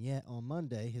 And yet, on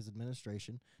Monday, his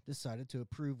administration decided to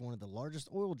approve one of the largest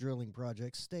oil drilling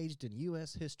projects staged in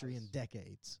U.S. history in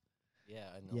decades.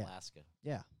 Yeah, in Alaska.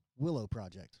 Yeah, Willow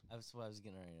Project. That's what I was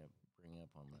getting ready to bring up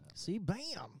on that. See,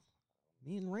 bam!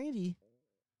 Me and Randy,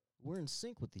 we're in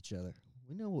sync with each other.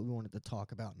 We know what we wanted to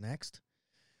talk about next.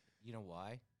 You know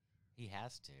why? He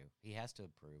has to. He has to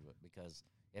approve it because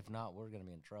if not, we're going to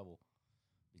be in trouble.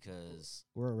 Because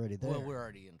we're already there. Well, we're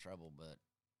already in trouble, but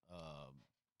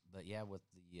yeah, with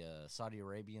the Saudi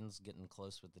Arabians getting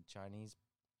close with the Chinese.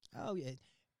 Oh yeah,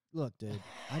 look, dude.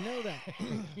 I know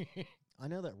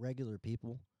that regular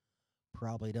people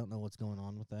probably don't know what's going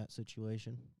on with that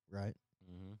situation, right?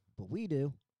 Mm-hmm. But we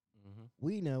do. Mm-hmm.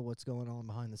 We know what's going on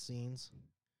behind the scenes.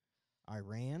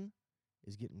 Iran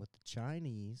is getting with the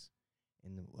Chinese.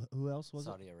 And who else was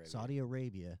Saudi it? Arabia. Saudi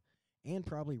Arabia. And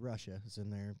probably Russia is in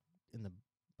there in the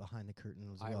behind the curtain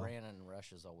as well. Iran and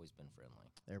Russia's always been friendly.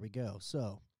 There we go.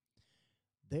 So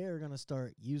they're going to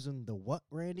start using the what,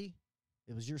 Randy?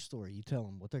 It was your story. You tell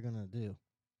them what they're going to do.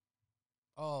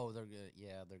 Oh, they're good.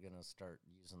 Yeah, they're going to start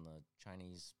using the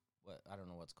Chinese, I don't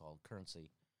know what's called,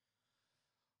 currency.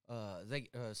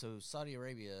 So Saudi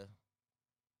Arabia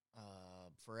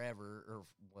forever,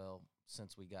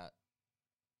 since we got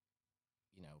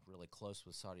really close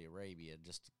with Saudi Arabia,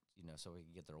 just, so we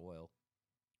could get their oil.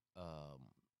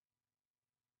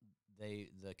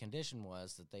 The condition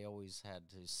was that they always had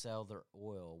to sell their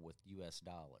oil with U.S.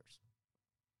 dollars.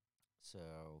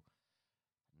 So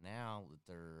now that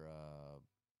they're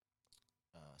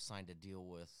signed a deal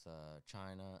with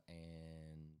China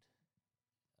and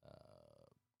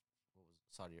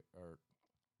what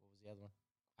was the other one?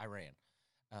 Iran.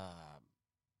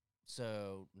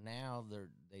 So now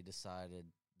they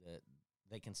decided that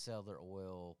they can sell their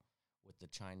oil with the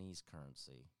Chinese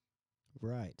currency.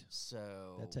 Right.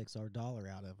 So that takes our dollar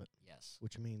out of it. Yes.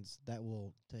 Which means that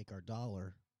will take our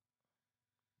dollar.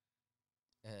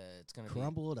 It's going to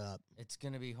crumble it up. It's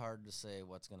going to be hard to say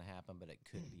what's going to happen, but it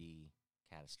could be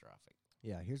catastrophic.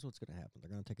 Yeah, here's what's going to happen.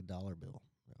 They're going to take a dollar bill.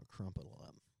 They'll crumple it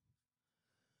up.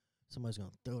 Somebody's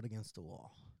going to throw it against the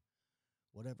wall.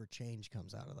 Whatever change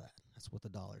comes out of that, that's what the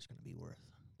dollar's going to be worth.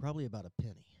 Probably about a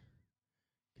penny.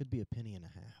 Could be a penny and a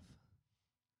half.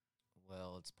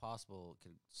 Well, it's possible it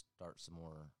could start some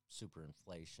more super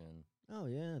inflation. Oh,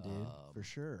 yeah, dude, for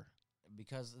sure.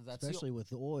 Because that's especially with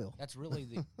the oil. That's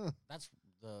really that's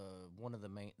one of the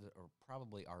main, or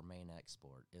probably our main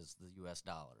export is the U.S.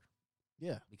 dollar.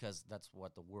 Yeah. Because that's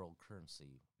what the world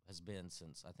currency has been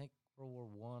since, I think,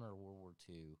 World War I or World War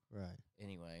II. Right.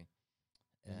 Anyway.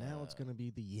 And now it's going to be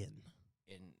the yen.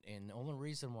 And the only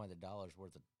reason why the dollar's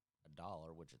worth a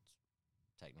dollar, which it's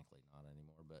technically not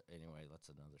anymore, but anyway, that's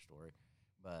another story.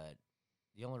 But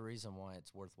the only reason why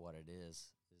it's worth what it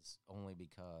is only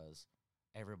because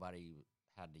everybody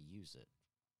had to use it.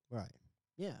 Right.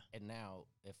 Yeah. And now,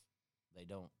 if they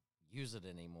don't use it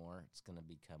anymore, it's going to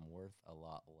become worth a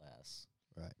lot less.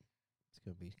 Right. It's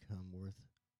going to become worth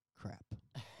crap.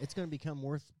 It's going to become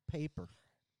worth paper.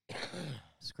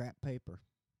 Scrap paper.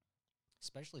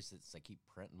 Especially since they keep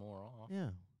printing more off. Yeah,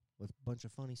 with a bunch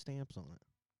of funny stamps on it.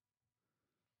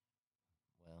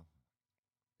 Well,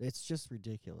 it's just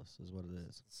ridiculous is what it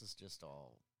is. This is just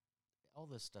all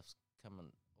this stuff's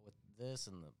coming with this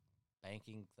and the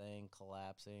banking thing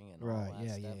collapsing and all that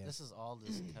stuff. Yeah. This is all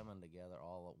just coming together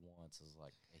all at once is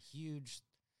like a huge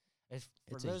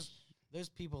for those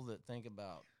people that think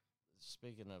about,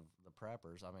 speaking of the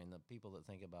preppers, I mean the people that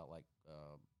think about like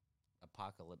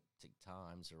apocalyptic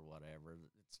times or whatever.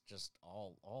 It's just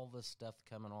all this stuff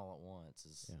coming all at once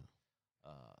is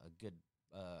a good.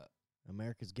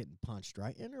 America's getting punched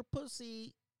right in her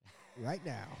pussy right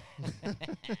now.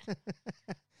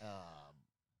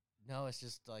 No, it's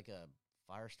just like a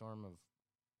firestorm of,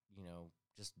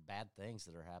 just bad things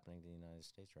that are happening to the United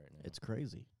States right now. It's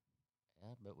crazy.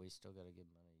 Yeah, but we still got to give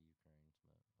money to Ukraine.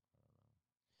 But I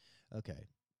don't know. Okay.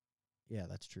 Yeah,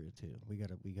 that's true too. We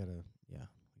gotta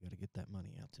get that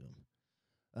money out to them.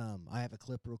 I have a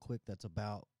clip real quick that's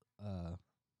about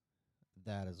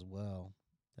that as well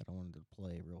that I wanted to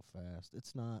play real fast.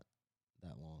 It's not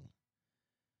that long,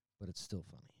 but it's still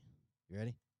funny. You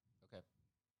ready? Okay.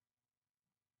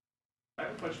 I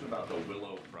have a question about the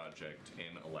Willow Project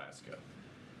in Alaska.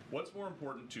 What's more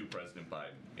important to President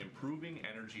Biden, improving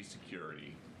energy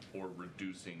security or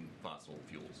reducing fossil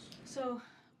fuels? So,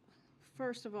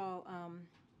 first of all,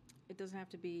 it doesn't have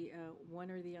to be one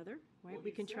or the other, right? Well,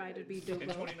 we can try to be both. In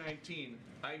 2019,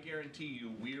 I guarantee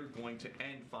you we're going to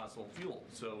end fossil fuel.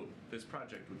 So this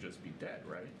project would just be dead,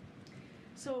 right?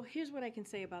 So here's what I can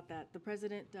say about that. The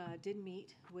president did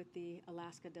meet with the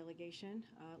Alaska delegation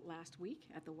last week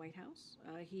at the White House.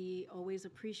 He always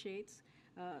appreciates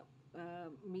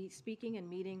me speaking and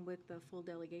meeting with the full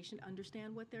delegation,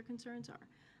 understand what their concerns are.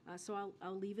 So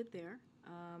I'll leave it there.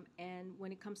 And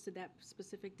when it comes to that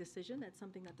specific decision, that's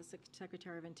something that the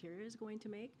Secretary of Interior is going to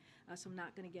make. So I'm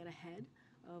not going to get ahead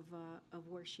of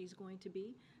where she's going to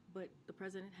be. But the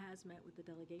president has met with the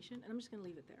delegation, and I'm just going to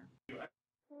leave it there.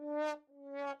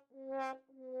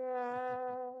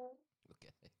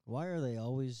 Okay. Why are they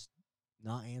always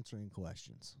not answering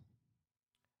questions?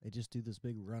 They just do this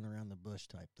big run around the bush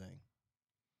type thing.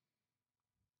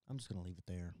 I'm just going to leave it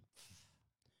there.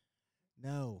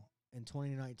 No, in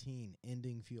 2019,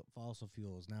 ending fossil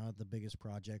fuels, now the biggest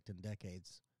project in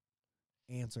decades.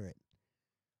 Answer it.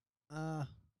 I'm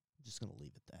just going to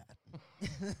leave it that.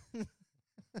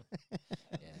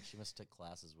 Yeah, she must have took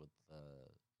classes with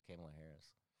Kamala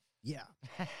Harris. Yeah.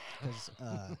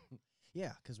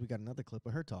 Because we got another clip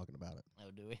of her talking about it.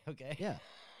 Oh, do we? Okay. Yeah.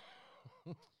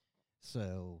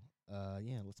 So,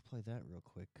 let's play that real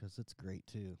quick because it's great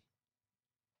too.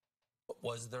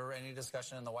 Was there any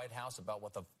discussion in the White House about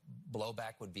what the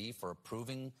blowback would be for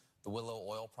approving the Willow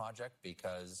Oil project?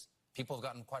 Because people have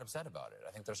gotten quite upset about it.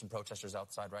 I think there's some protesters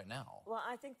outside right now. Well,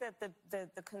 I think that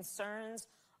the concerns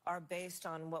are based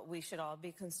on what we should all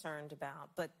be concerned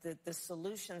about. But the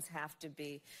solutions have to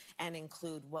be and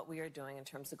include what we are doing in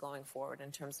terms of going forward,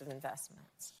 in terms of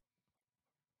investments.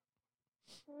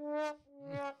 I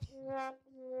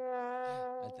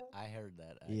heard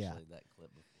that, actually, that clip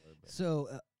before. But.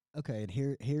 So, okay, and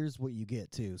here's what you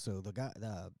get, too. So,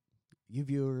 you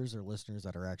viewers or listeners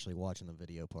that are actually watching the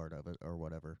video part of it or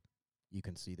whatever, you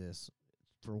can see this.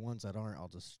 For ones that aren't, I'll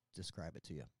just describe it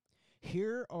to you.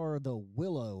 Here are the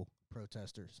Willow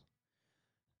protesters.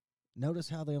 Notice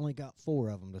how they only got 4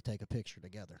 of them to take a picture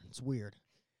together. It's weird.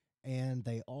 And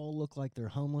they all look like they're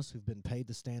homeless who've been paid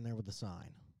to stand there with a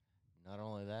sign. Not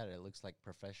only that, it looks like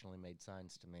professionally made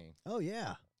signs to me. Oh,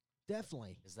 yeah.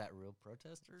 Definitely. Is that real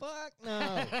protesters? Fuck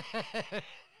no.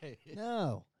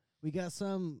 No. We got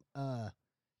some,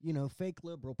 fake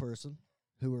liberal person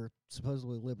who are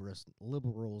supposedly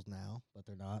liberals now, but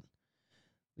they're not.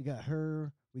 We got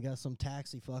her. We got some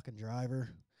taxi fucking driver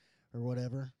or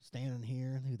whatever standing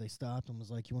here who they stopped and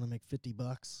was like, you want to make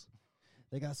 $50?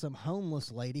 They got some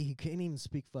homeless lady who can't even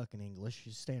speak fucking English.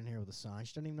 She's standing here with a sign.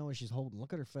 She doesn't even know what she's holding.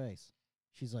 Look at her face.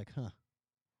 She's like, huh.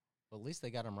 Well, at least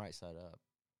they got them right side up.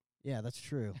 Yeah, that's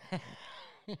true.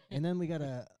 And then we got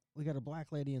a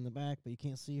black lady in the back, but you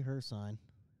can't see her sign.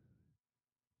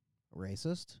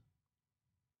 Racist?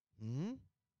 Hmm?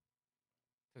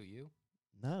 Who, you?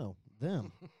 No,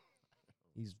 them.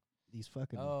 These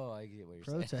fucking Oh, I get what you're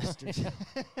protesters. saying.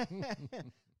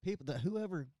 People that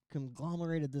whoever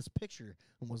conglomerated this picture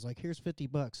and was like, here's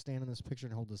 $50, stand in this picture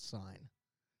and hold this sign.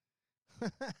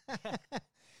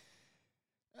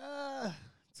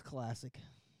 It's classic.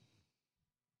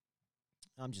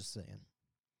 I'm just saying.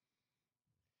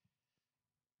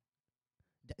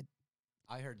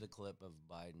 I heard the clip of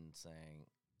Biden saying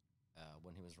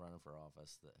when he was running for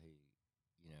office that he,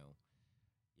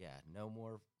 no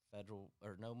more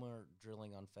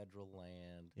drilling on federal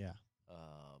land. Yeah.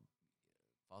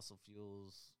 Fossil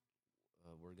fuels,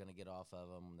 we're going to get off of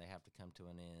them. They have to come to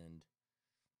an end.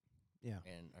 Yeah.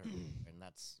 And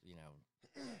that's, pretty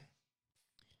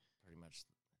much,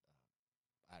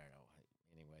 I don't know.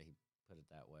 Anyway, he put it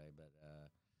that way, but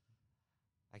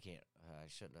I can't. I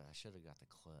should have got the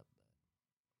clip,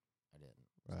 but I didn't.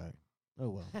 Right. Oh,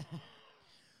 well.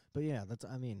 But yeah,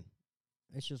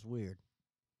 it's just weird.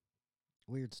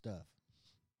 Weird stuff.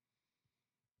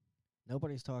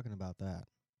 Nobody's talking about that.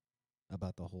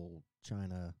 About the whole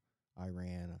China,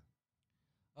 Iran.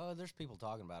 Oh, there's people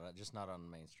talking about it, just not on the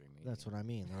mainstream media. That's what I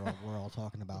mean. We're all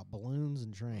talking about balloons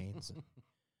and trains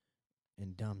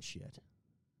and dumb shit.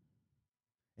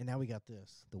 And now we got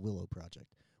this, the Willow Project,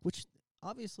 which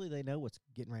obviously they know what's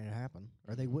getting ready to happen,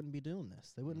 or they wouldn't be doing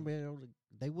this. They wouldn't be able to.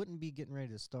 They wouldn't be getting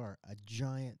ready to start a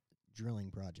giant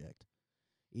drilling project,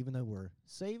 even though we're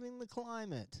saving the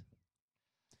climate.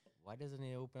 Why doesn't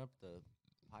he open up the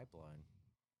pipeline?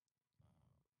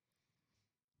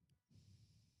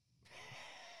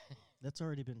 That's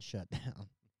already been shut down.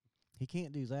 He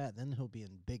can't do that. Then he'll be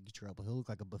in big trouble. He'll look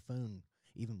like a buffoon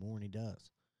even more than he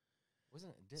does.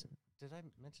 Wasn't it? Did I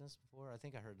mention this before? I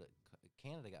think I heard that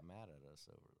Canada got mad at us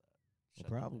over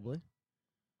that. Well, probably.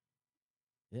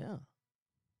 Yeah.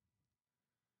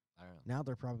 I don't know. Now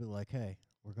they're probably like, hey,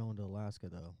 we're going to Alaska,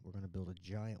 though. We're going to build a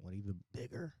giant one, even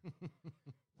bigger.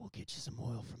 We'll get you some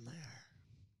oil from there.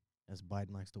 As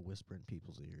Biden likes to whisper in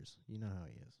people's ears. You know how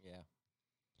he is. Yeah.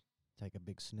 Take a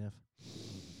big sniff.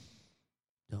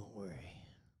 Don't worry.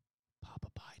 Papa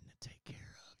Biden will take care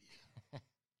of you.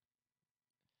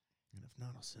 And if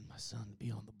not, I'll send my son to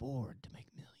be on the board to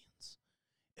make millions.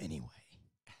 Anyway,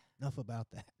 enough about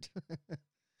that.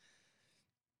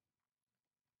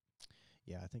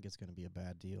 Yeah, I think it's going to be a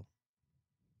bad deal.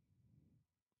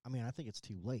 I mean, I think it's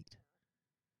too late.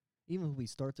 Even if we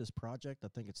start this project, I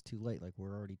think it's too late. Like,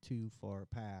 we're already too far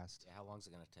past. Yeah, how long is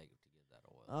it going to take to get that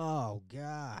oil? Oh,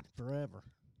 God, forever.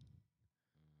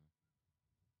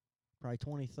 Probably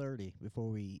 2030 before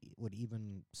we would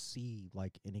even see,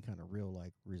 like, any kind of real,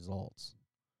 like, results.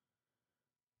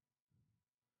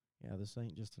 Yeah, this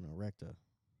ain't just an erecta.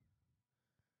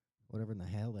 Whatever in the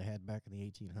hell they had back in the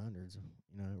 1800s.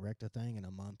 You know, erect a thing in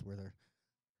a month where they're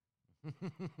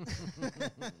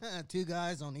two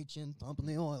guys on each end pumping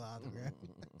the oil out of the ground.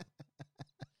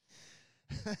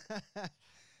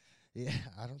 Yeah,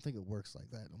 I don't think it works like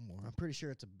that no more. I'm pretty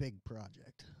sure it's a big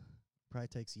project. Probably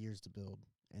takes years to build,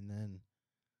 and then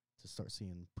to start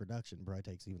seeing production probably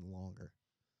takes even longer.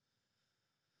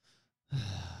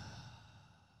 Biden.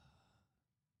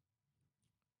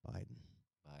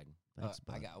 Thanks,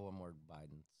 I bud. got one more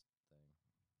Biden thing.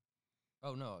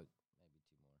 Oh, no, maybe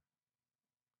two more.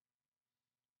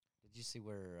 Did you see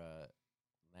where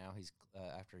now he's,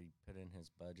 after he put in his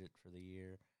budget for the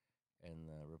year, and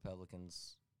the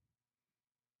Republicans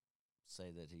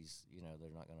say that he's, you know,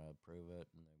 they're not going to approve it,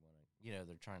 and they want to, you know,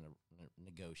 they're trying to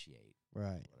negotiate.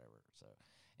 Right. Whatever. So,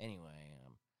 anyway,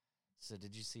 so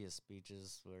did you see his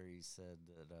speeches where he said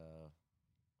that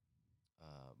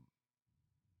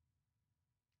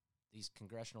these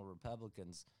congressional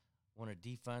Republicans want to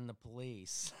defund the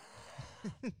police?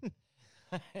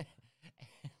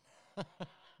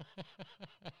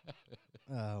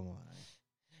 Oh,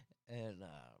 my. And,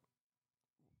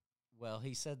 well,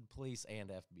 he said police and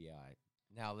FBI.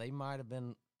 Now, they might have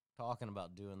been talking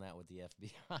about doing that with the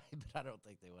FBI, but I don't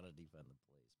think they want to defund the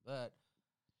police. But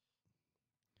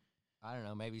I don't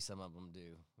know. Maybe some of them do.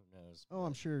 Who knows? Oh,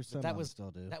 I'm sure some of them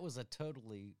still do. That was a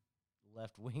totally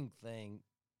left-wing thing,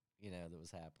 you know, that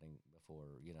was happening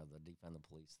before, you know, the defund the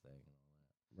police thing and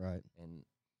all that. Right. And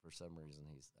for some reason,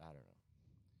 I don't know.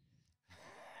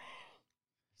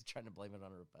 He's trying to blame it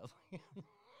on a Republican.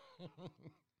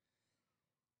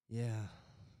 Yeah.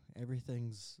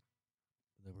 Everything's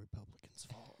the Republicans'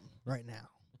 fault right now.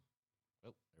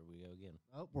 Oh, there we go again.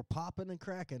 Oh, we're popping and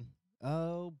cracking.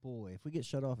 Oh, boy. If we get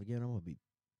shut off again, I'm going to be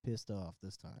pissed off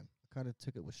this time. I kind of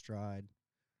took it with stride.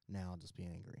 Now I'll just be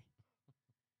angry.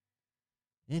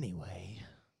 Anyway.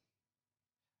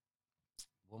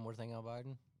 One more thing on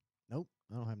Biden? Nope.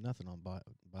 I don't have nothing on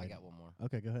Biden. I got one more.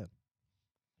 Okay, go ahead.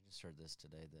 I just heard this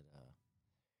today that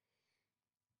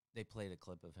they played a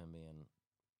clip of him being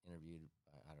interviewed.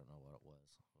 I don't know what it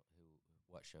was,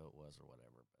 what show it was or whatever,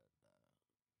 but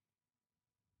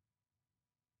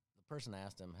the person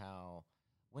asked him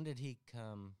when did he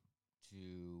come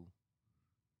to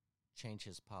change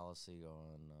his policy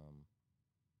on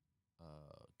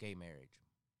gay marriage?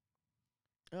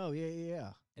 Oh,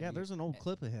 yeah. Yeah, there's an old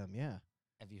clip of him, yeah.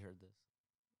 Have you heard this?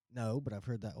 No, but I've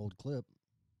heard that old clip.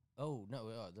 Oh,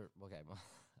 no. Okay,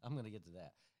 I'm going to get to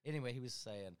that. Anyway, he was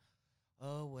saying,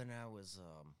 when I was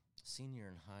senior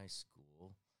in high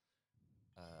school,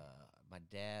 my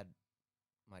dad,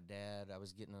 I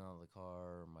was getting out of the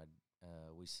car.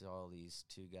 We saw these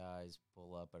two guys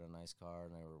pull up in a nice car,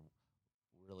 and they were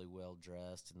really well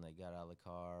dressed, and they got out of the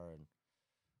car, and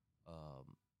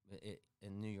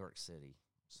in New York City.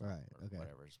 Right, okay.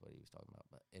 Whatever is what he was talking about.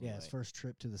 But anyway, Yeah, his first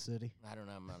trip to the city. I don't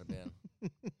know, it might have been.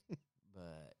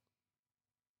 But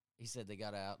he said they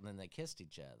got out and then they kissed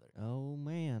each other. Oh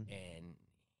man. And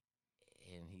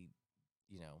he,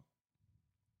 you know,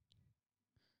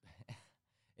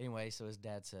 anyway, so his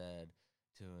dad said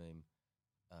to him,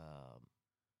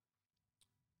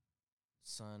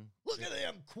 son, look at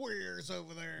them queers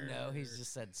over there. no, he's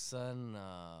just said, son,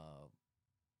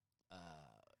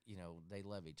 you know, they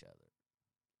love each other.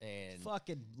 And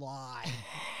fucking lie.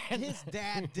 His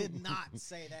dad did not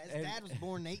say that. His dad was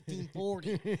born in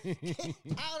 1840.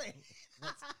 Get out of here.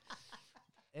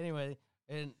 Anyway,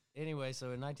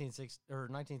 so in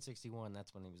 1961,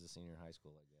 that's when he was a senior in high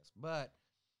school, I guess. But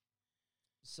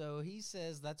so he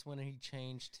says that's when he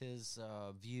changed his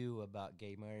view about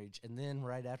gay marriage, and then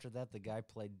right after that, the guy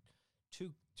played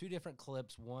two different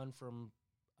clips, one from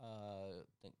I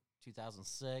think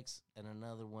 2006, and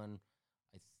another one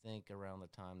I think around the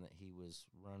time that he was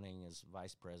running as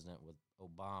vice president with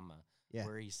Obama,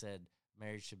 where he said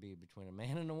marriage should be between a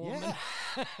man and a woman.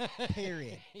 Yeah.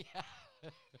 Period. Yeah.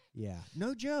 Yeah.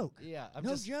 No joke. Yeah.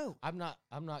 No joke.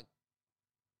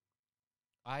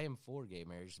 I am for gay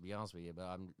marriage, to be honest with you, but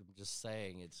I'm just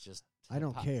saying it's just I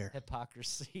don't care.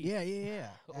 Hypocrisy.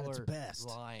 Yeah. At its or best.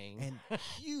 Lying. And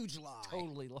huge lie.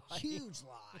 Totally lying. Huge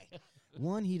lie.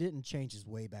 One, he didn't change his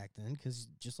way back then, because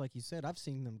just like you said, I've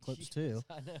seen them clips too.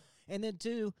 I know. And then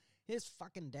two, his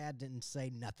fucking dad didn't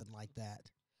say nothing like that.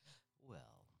 Well.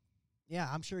 Yeah,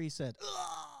 I'm sure he said,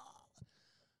 ugh.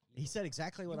 He said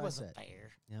exactly what I said.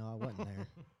 There. No, I wasn't there.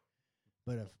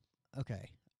 But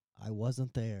I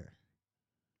wasn't there.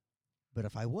 But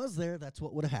if I was there, that's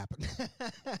what would have happened.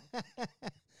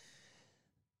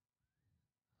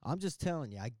 I'm just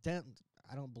telling you, I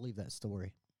don't believe that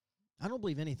story. I don't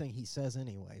believe anything he says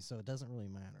anyway, so it doesn't really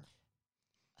matter.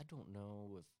 I don't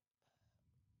know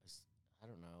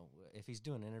if he's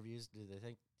doing interviews. Do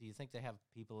you think they have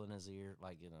people in his ear,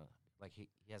 like he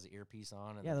has an earpiece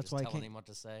on and that's just why telling him what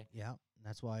to say? Yeah,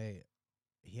 that's why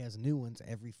he has new ones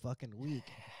every fucking week,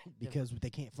 because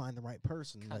they can't find the right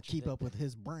person to keep up with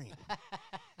his brain.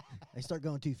 They start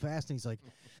going too fast, and he's like,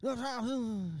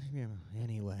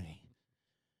 anyway,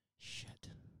 shit.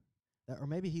 Or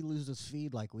maybe he loses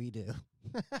feed like we do.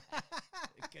 It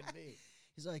could be.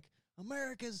 He's like,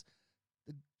 America's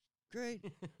the great.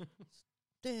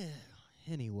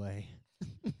 Anyway.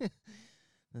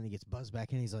 Then he gets buzzed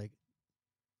back in. He's like,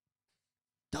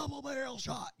 double barrel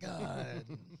shotgun.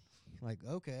 Like,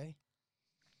 okay.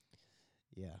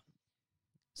 Yeah.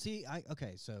 See,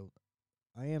 so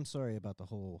I am sorry about the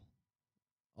whole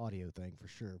audio thing for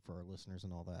sure for our listeners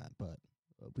and all that, but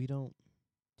we don't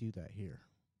do that here.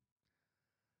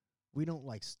 We don't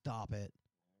stop it,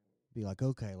 be like,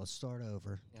 okay, let's start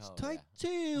over. It's type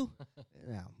 2.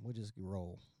 Yeah, we'll just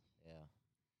roll. Yeah.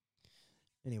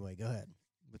 Anyway, go ahead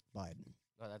with Biden.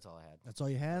 Oh, that's all I had. That's all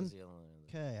you had?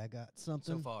 Okay, I got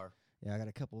something. So far. Yeah, I got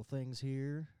a couple of things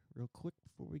here real quick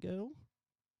before we go.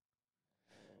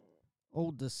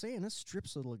 Old DeSantis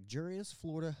strips a luxurious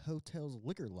Florida hotel's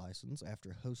liquor license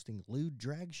after hosting lewd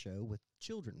drag show with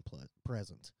children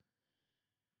present.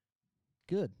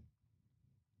 Good.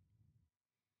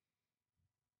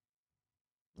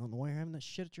 I don't know why you're having that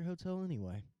shit at your hotel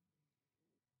anyway.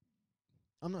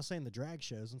 I'm not saying the drag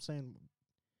shows. I'm saying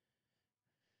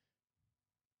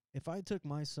if I took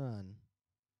my son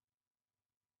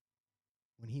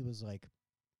when he was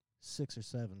 6 or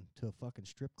 7 to a fucking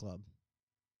strip club,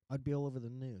 I'd be all over the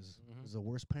news. Mm-hmm. He was the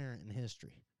worst parent in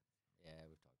history. Yeah,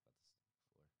 we've talked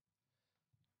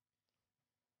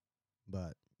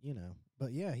about this before.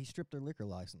 But yeah, he stripped their liquor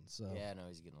license. So yeah, no,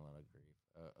 he's getting a lot of grief.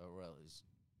 Well, he's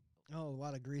a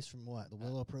lot of grease from what? The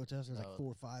Willow protesters, 4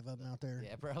 or 5 of them out there.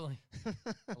 Yeah, probably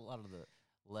a lot of the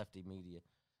lefty media.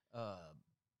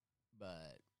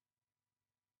 But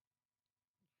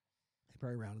they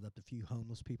probably rounded up a few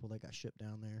homeless people that got shipped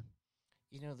down there.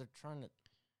 They're trying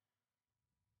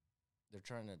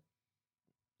to.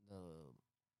 The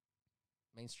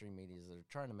mainstream media they're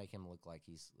trying to make him look like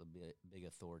he's a big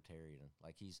authoritarian,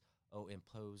 like he's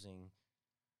imposing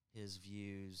his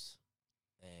views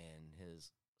and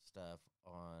his stuff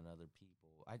on other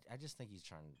people. I just think he's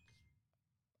trying to.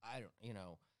 I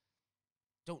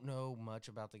don't know much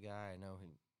about the guy. I know he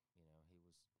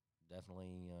was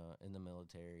definitely in the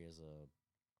military as a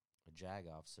JAG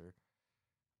officer.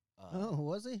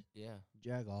 Was he? Yeah,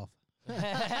 JAG off.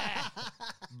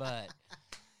 But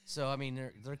so I mean,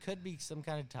 there could be some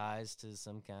kind of ties to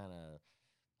some kind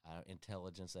of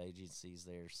intelligence agencies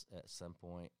there at some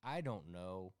point. I don't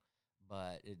know,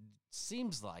 but it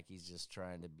seems like he's just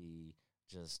trying to be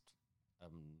just a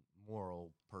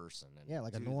moral person. And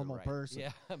like a normal person.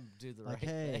 Yeah, do the right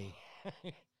thing.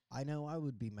 Hey, I know I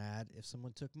would be mad if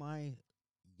someone took my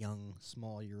young,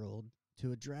 small-year-old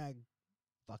to a drag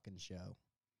fucking show.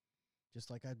 Just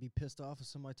like I'd be pissed off if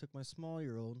somebody took my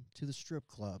small-year-old to the strip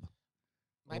club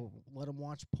or let them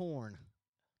watch porn.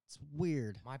 It's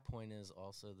weird. My point is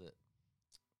also that,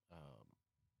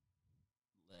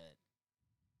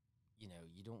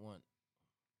 you don't want.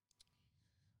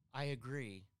 I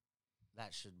agree,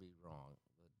 that should be wrong.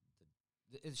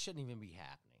 It shouldn't even be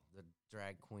happening. The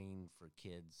drag queen for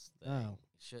kids thing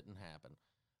shouldn't happen.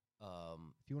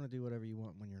 If you want to do whatever you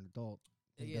want when you're an adult,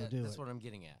 then go do that's it. what I'm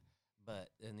getting at. But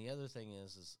and the other thing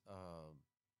is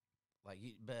but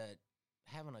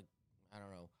having I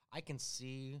don't know. I can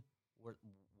see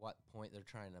what point they're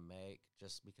trying to make,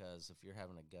 just because if you're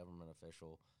having a government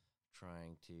official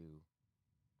trying to,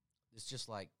 it's just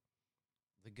like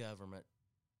the government.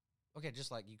 Okay,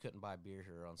 just like you couldn't buy beer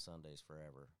here on Sundays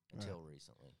forever until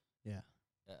recently. Yeah.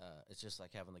 It's just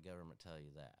like having the government tell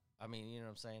you that. I mean, you know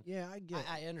what I'm saying? Yeah, I get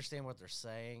I understand what they're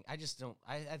saying. I just don't.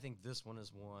 I think this one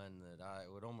is one that I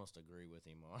would almost agree with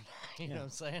him on. You know what I'm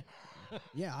saying?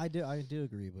 Yeah, I do. I do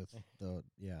agree with the.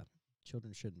 Yeah,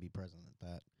 children shouldn't be present at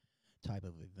that type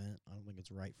of event. I don't think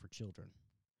it's right for children.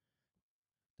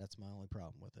 That's my only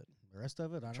problem with it. The rest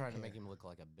of it, I don't trying care. to make him look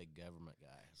like a big government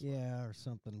guy. Yeah, or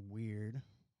something weird.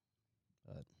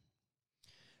 But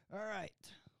all right.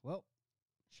 Well,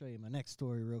 show you my next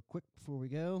story real quick before we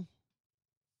go.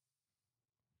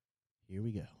 Here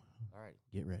we go. All right.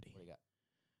 Get ready. What do you got?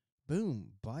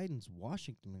 Boom. Biden's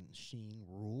washing machine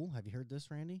rule. Have you heard this,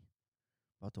 Randy?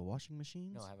 About the washing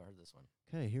machines? No, I haven't heard this one.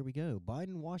 Okay, here we go.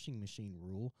 Biden washing machine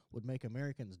rule would make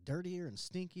Americans dirtier and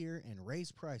stinkier and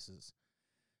raise prices,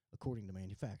 according to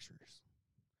manufacturers.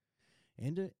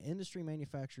 Industry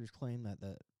manufacturers claim that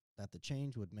the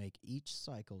change would make each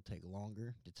cycle take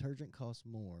longer, detergent cost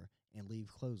more, and leave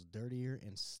clothes dirtier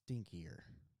and stinkier.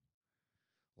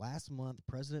 Last month,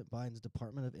 President Biden's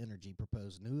Department of Energy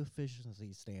proposed new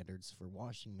efficiency standards for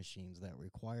washing machines that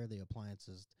require the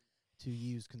appliances to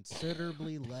use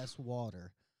considerably less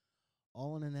water,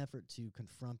 all in an effort to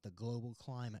confront the global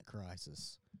climate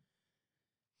crisis.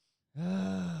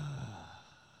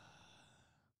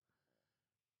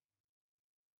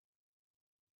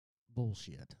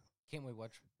 Bullshit. Can't we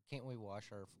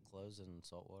wash our clothes in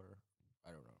salt water?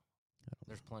 I don't know.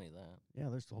 There's plenty of that. Yeah,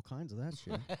 there's all kinds of that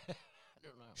shit. I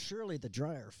don't know. Surely the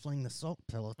dryer fling the salt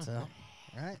pellets out,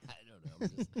 right? I don't know. I'm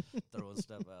just throwing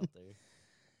stuff out there.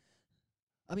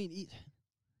 I mean,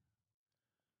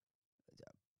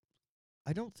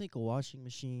 I don't think a washing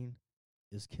machine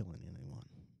is killing anyone.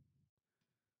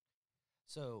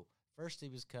 So first he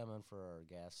was coming for our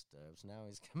gas stoves. Now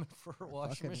he's coming for our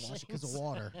washing machines. Wash it because of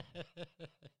water.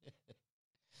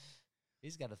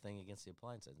 He's got a thing against the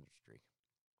appliance industry.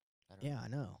 I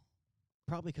know.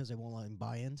 Probably because they won't let him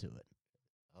buy into it.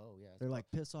 Oh, yeah. They're like,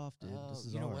 piss off, dude. This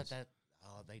is you know ours. what?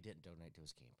 They didn't donate to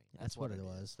his campaign. That's what it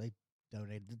was. They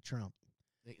donated to Trump.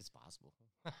 It's possible.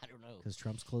 I don't know. Because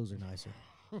Trump's clothes are nicer.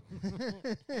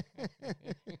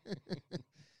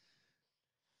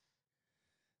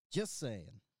 Just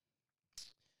saying.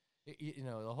 You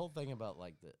know, the whole thing about,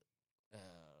 like,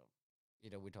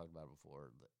 we talked about it before,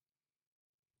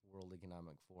 the World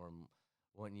Economic Forum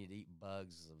wanting you to eat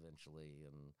bugs eventually,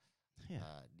 and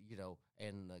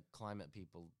and the climate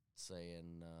people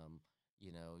saying,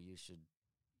 you should,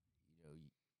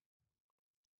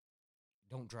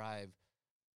 don't drive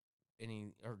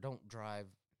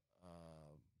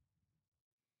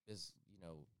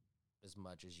as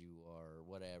much as you are, or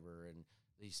whatever, and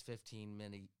these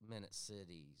 15-minute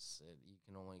cities, and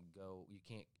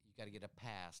you got to get a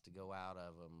pass to go out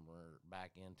of them or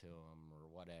back into them or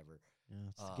whatever. Yeah,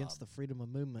 it's against the Freedom of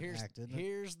Movement Act, isn't it?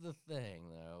 Here's the thing,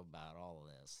 though, about all of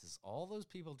this, is all those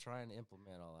people trying to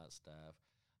implement all that stuff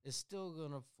is still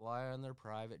going to fly on their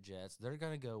private jets. They're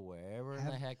going to go wherever in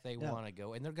the heck they want to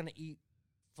go, and they're going to eat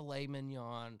filet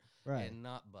mignon and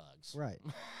not bugs. Right.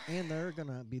 And they're going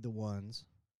to be the ones,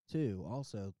 too.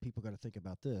 Also, people got to think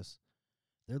about this.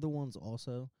 They're the ones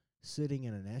also sitting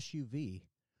in an SUV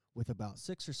with about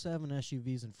 6 or 7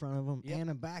 SUVs in front of them and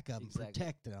a backup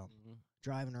protecting them,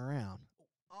 driving around.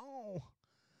 Oh,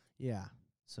 yeah.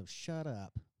 So shut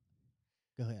up.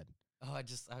 Go ahead. Oh,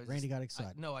 Randy got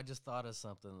excited. I just thought of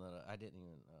something that I didn't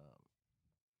even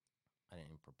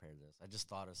prepare this. I just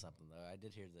thought of something, though. I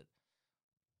did hear that,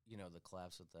 the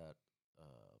collapse of that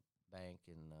bank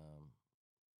in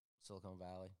Silicon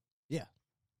Valley. Yeah.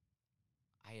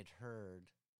 I had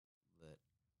heard that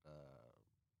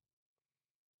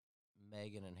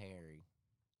Meghan and Harry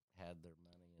had their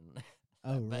money in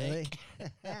Oh, really?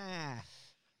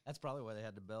 That's probably why they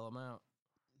had to bail them out.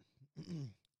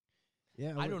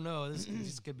 Yeah, I don't know.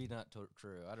 This could be not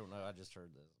true. I don't know. I just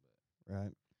heard this.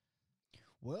 Right.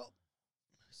 Well,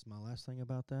 this is my last thing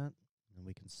about that. and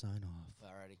we can sign off.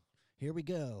 Alrighty. Here we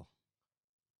go.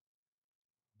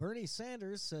 Bernie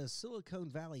Sanders says Silicon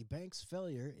Valley Bank's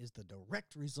failure is the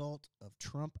direct result of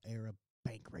Trump-era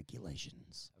bank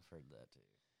regulations. I've heard that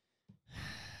too.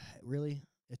 Really?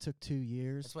 It took 2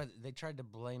 years? That's why they tried to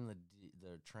blame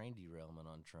the train derailment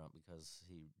on Trump because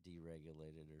he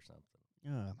deregulated or something.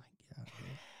 Oh, my God.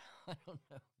 I don't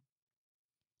know.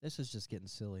 This is just getting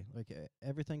silly. Like,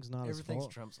 everything's not his Everything's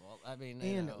fault. Trump's fault. I mean,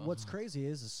 And you know. what's crazy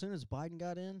is as soon as Biden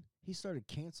got in, he started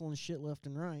canceling shit left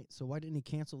and right. So why didn't he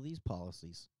cancel these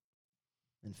policies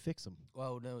and fix them?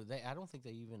 Well, no, I don't think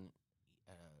they even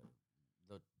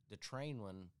the train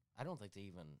one. I don't think they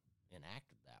even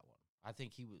enacted that one. I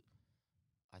think he was.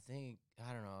 I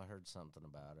don't know. I heard something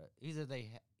about it. Either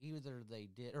they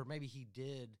did, or maybe he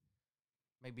did.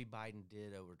 Maybe Biden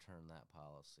did overturn that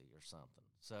policy or something.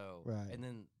 So, Right. And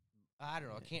then I don't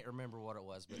know. I can't remember what it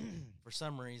was, but for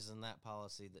some reason, that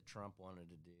policy that Trump wanted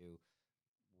to do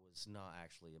was not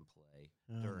actually in play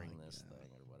during my this God. thing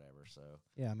or whatever. So,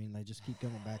 Yeah, I mean, they just keep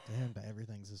coming back to him, but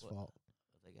everything's his Well, fault.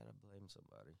 they got to blame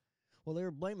somebody. Well, they were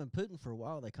blaming Putin for a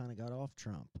while. They kind of got off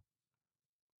Trump.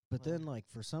 But Well. then, like,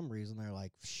 for some reason, they're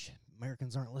like,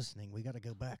 Americans aren't listening. We got to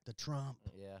go back to Trump.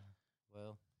 Yeah.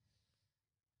 Well,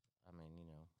 I mean, you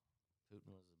know,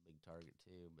 Putin was a big target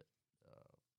too, but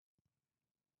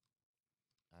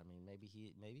I mean, maybe he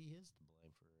is to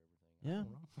blame for everything. Yeah.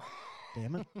 I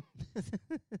don't know. Damn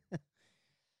it.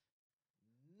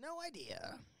 No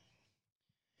idea.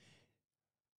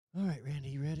 All right, Randy,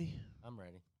 you ready? I'm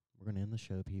ready. We're going to end the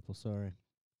show, people. Sorry.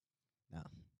 No.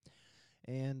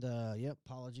 And, yep,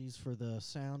 apologies for the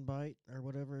sound bite or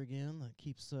whatever again. That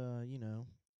keeps, Oh,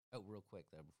 real quick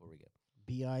though, before we go.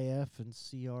 BIF and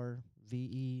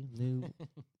CRVE new.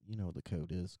 You know what the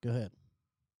code is. Go ahead.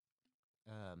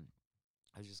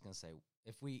 I was just gonna say,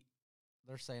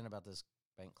 they're saying about this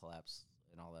bank collapse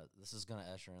and all that. This is gonna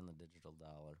usher in the digital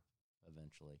dollar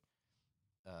eventually,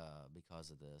 because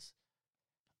of this.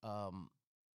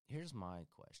 Here's my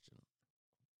question: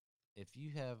 if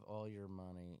you have all your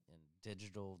money in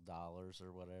digital dollars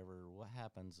or whatever, what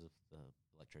happens if the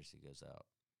electricity goes out?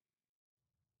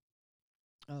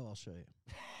 Oh, I'll show you.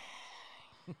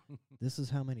 This is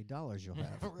how many dollars you'll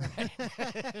have.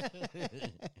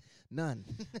 None.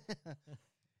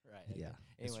 Right. Yeah,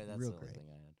 it's Anyway, that's real the only great. thing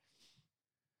I had.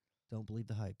 Don't believe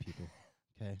the hype, people.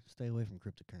 Okay? Stay away from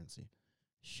cryptocurrency.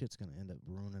 Shit's going to end up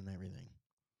ruining everything.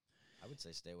 I would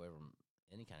say stay away from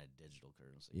any kind of digital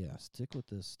currency. Yeah, stick with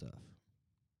this stuff.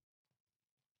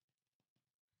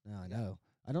 Now, I know.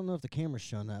 I don't know if the camera's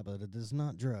showing that, but it is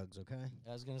not drugs, okay?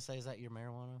 I was gonna say, is that your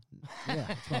marijuana? Yeah,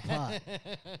 it's my pot.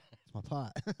 It's my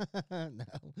pot. No.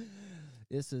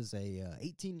 This is a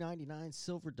 1899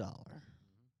 silver dollar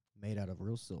made out of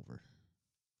real silver.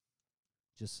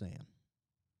 Just saying.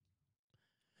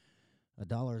 A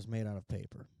dollar is made out of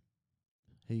paper.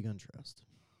 Who you gonna trust?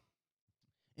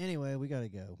 Anyway, we gotta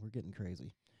go. We're getting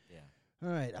crazy. Yeah. All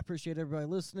right. I appreciate everybody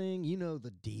listening. You know the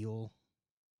deal.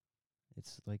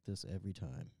 It's like this every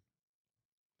time.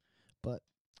 But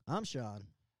I'm Sean,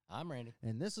 I'm Randy.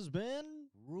 and this has been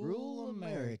Rule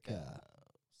America.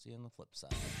 See you on the flip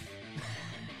side.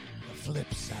 The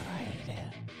flip side. You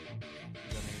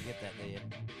don't even get that, do you?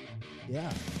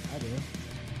 Yeah, I do.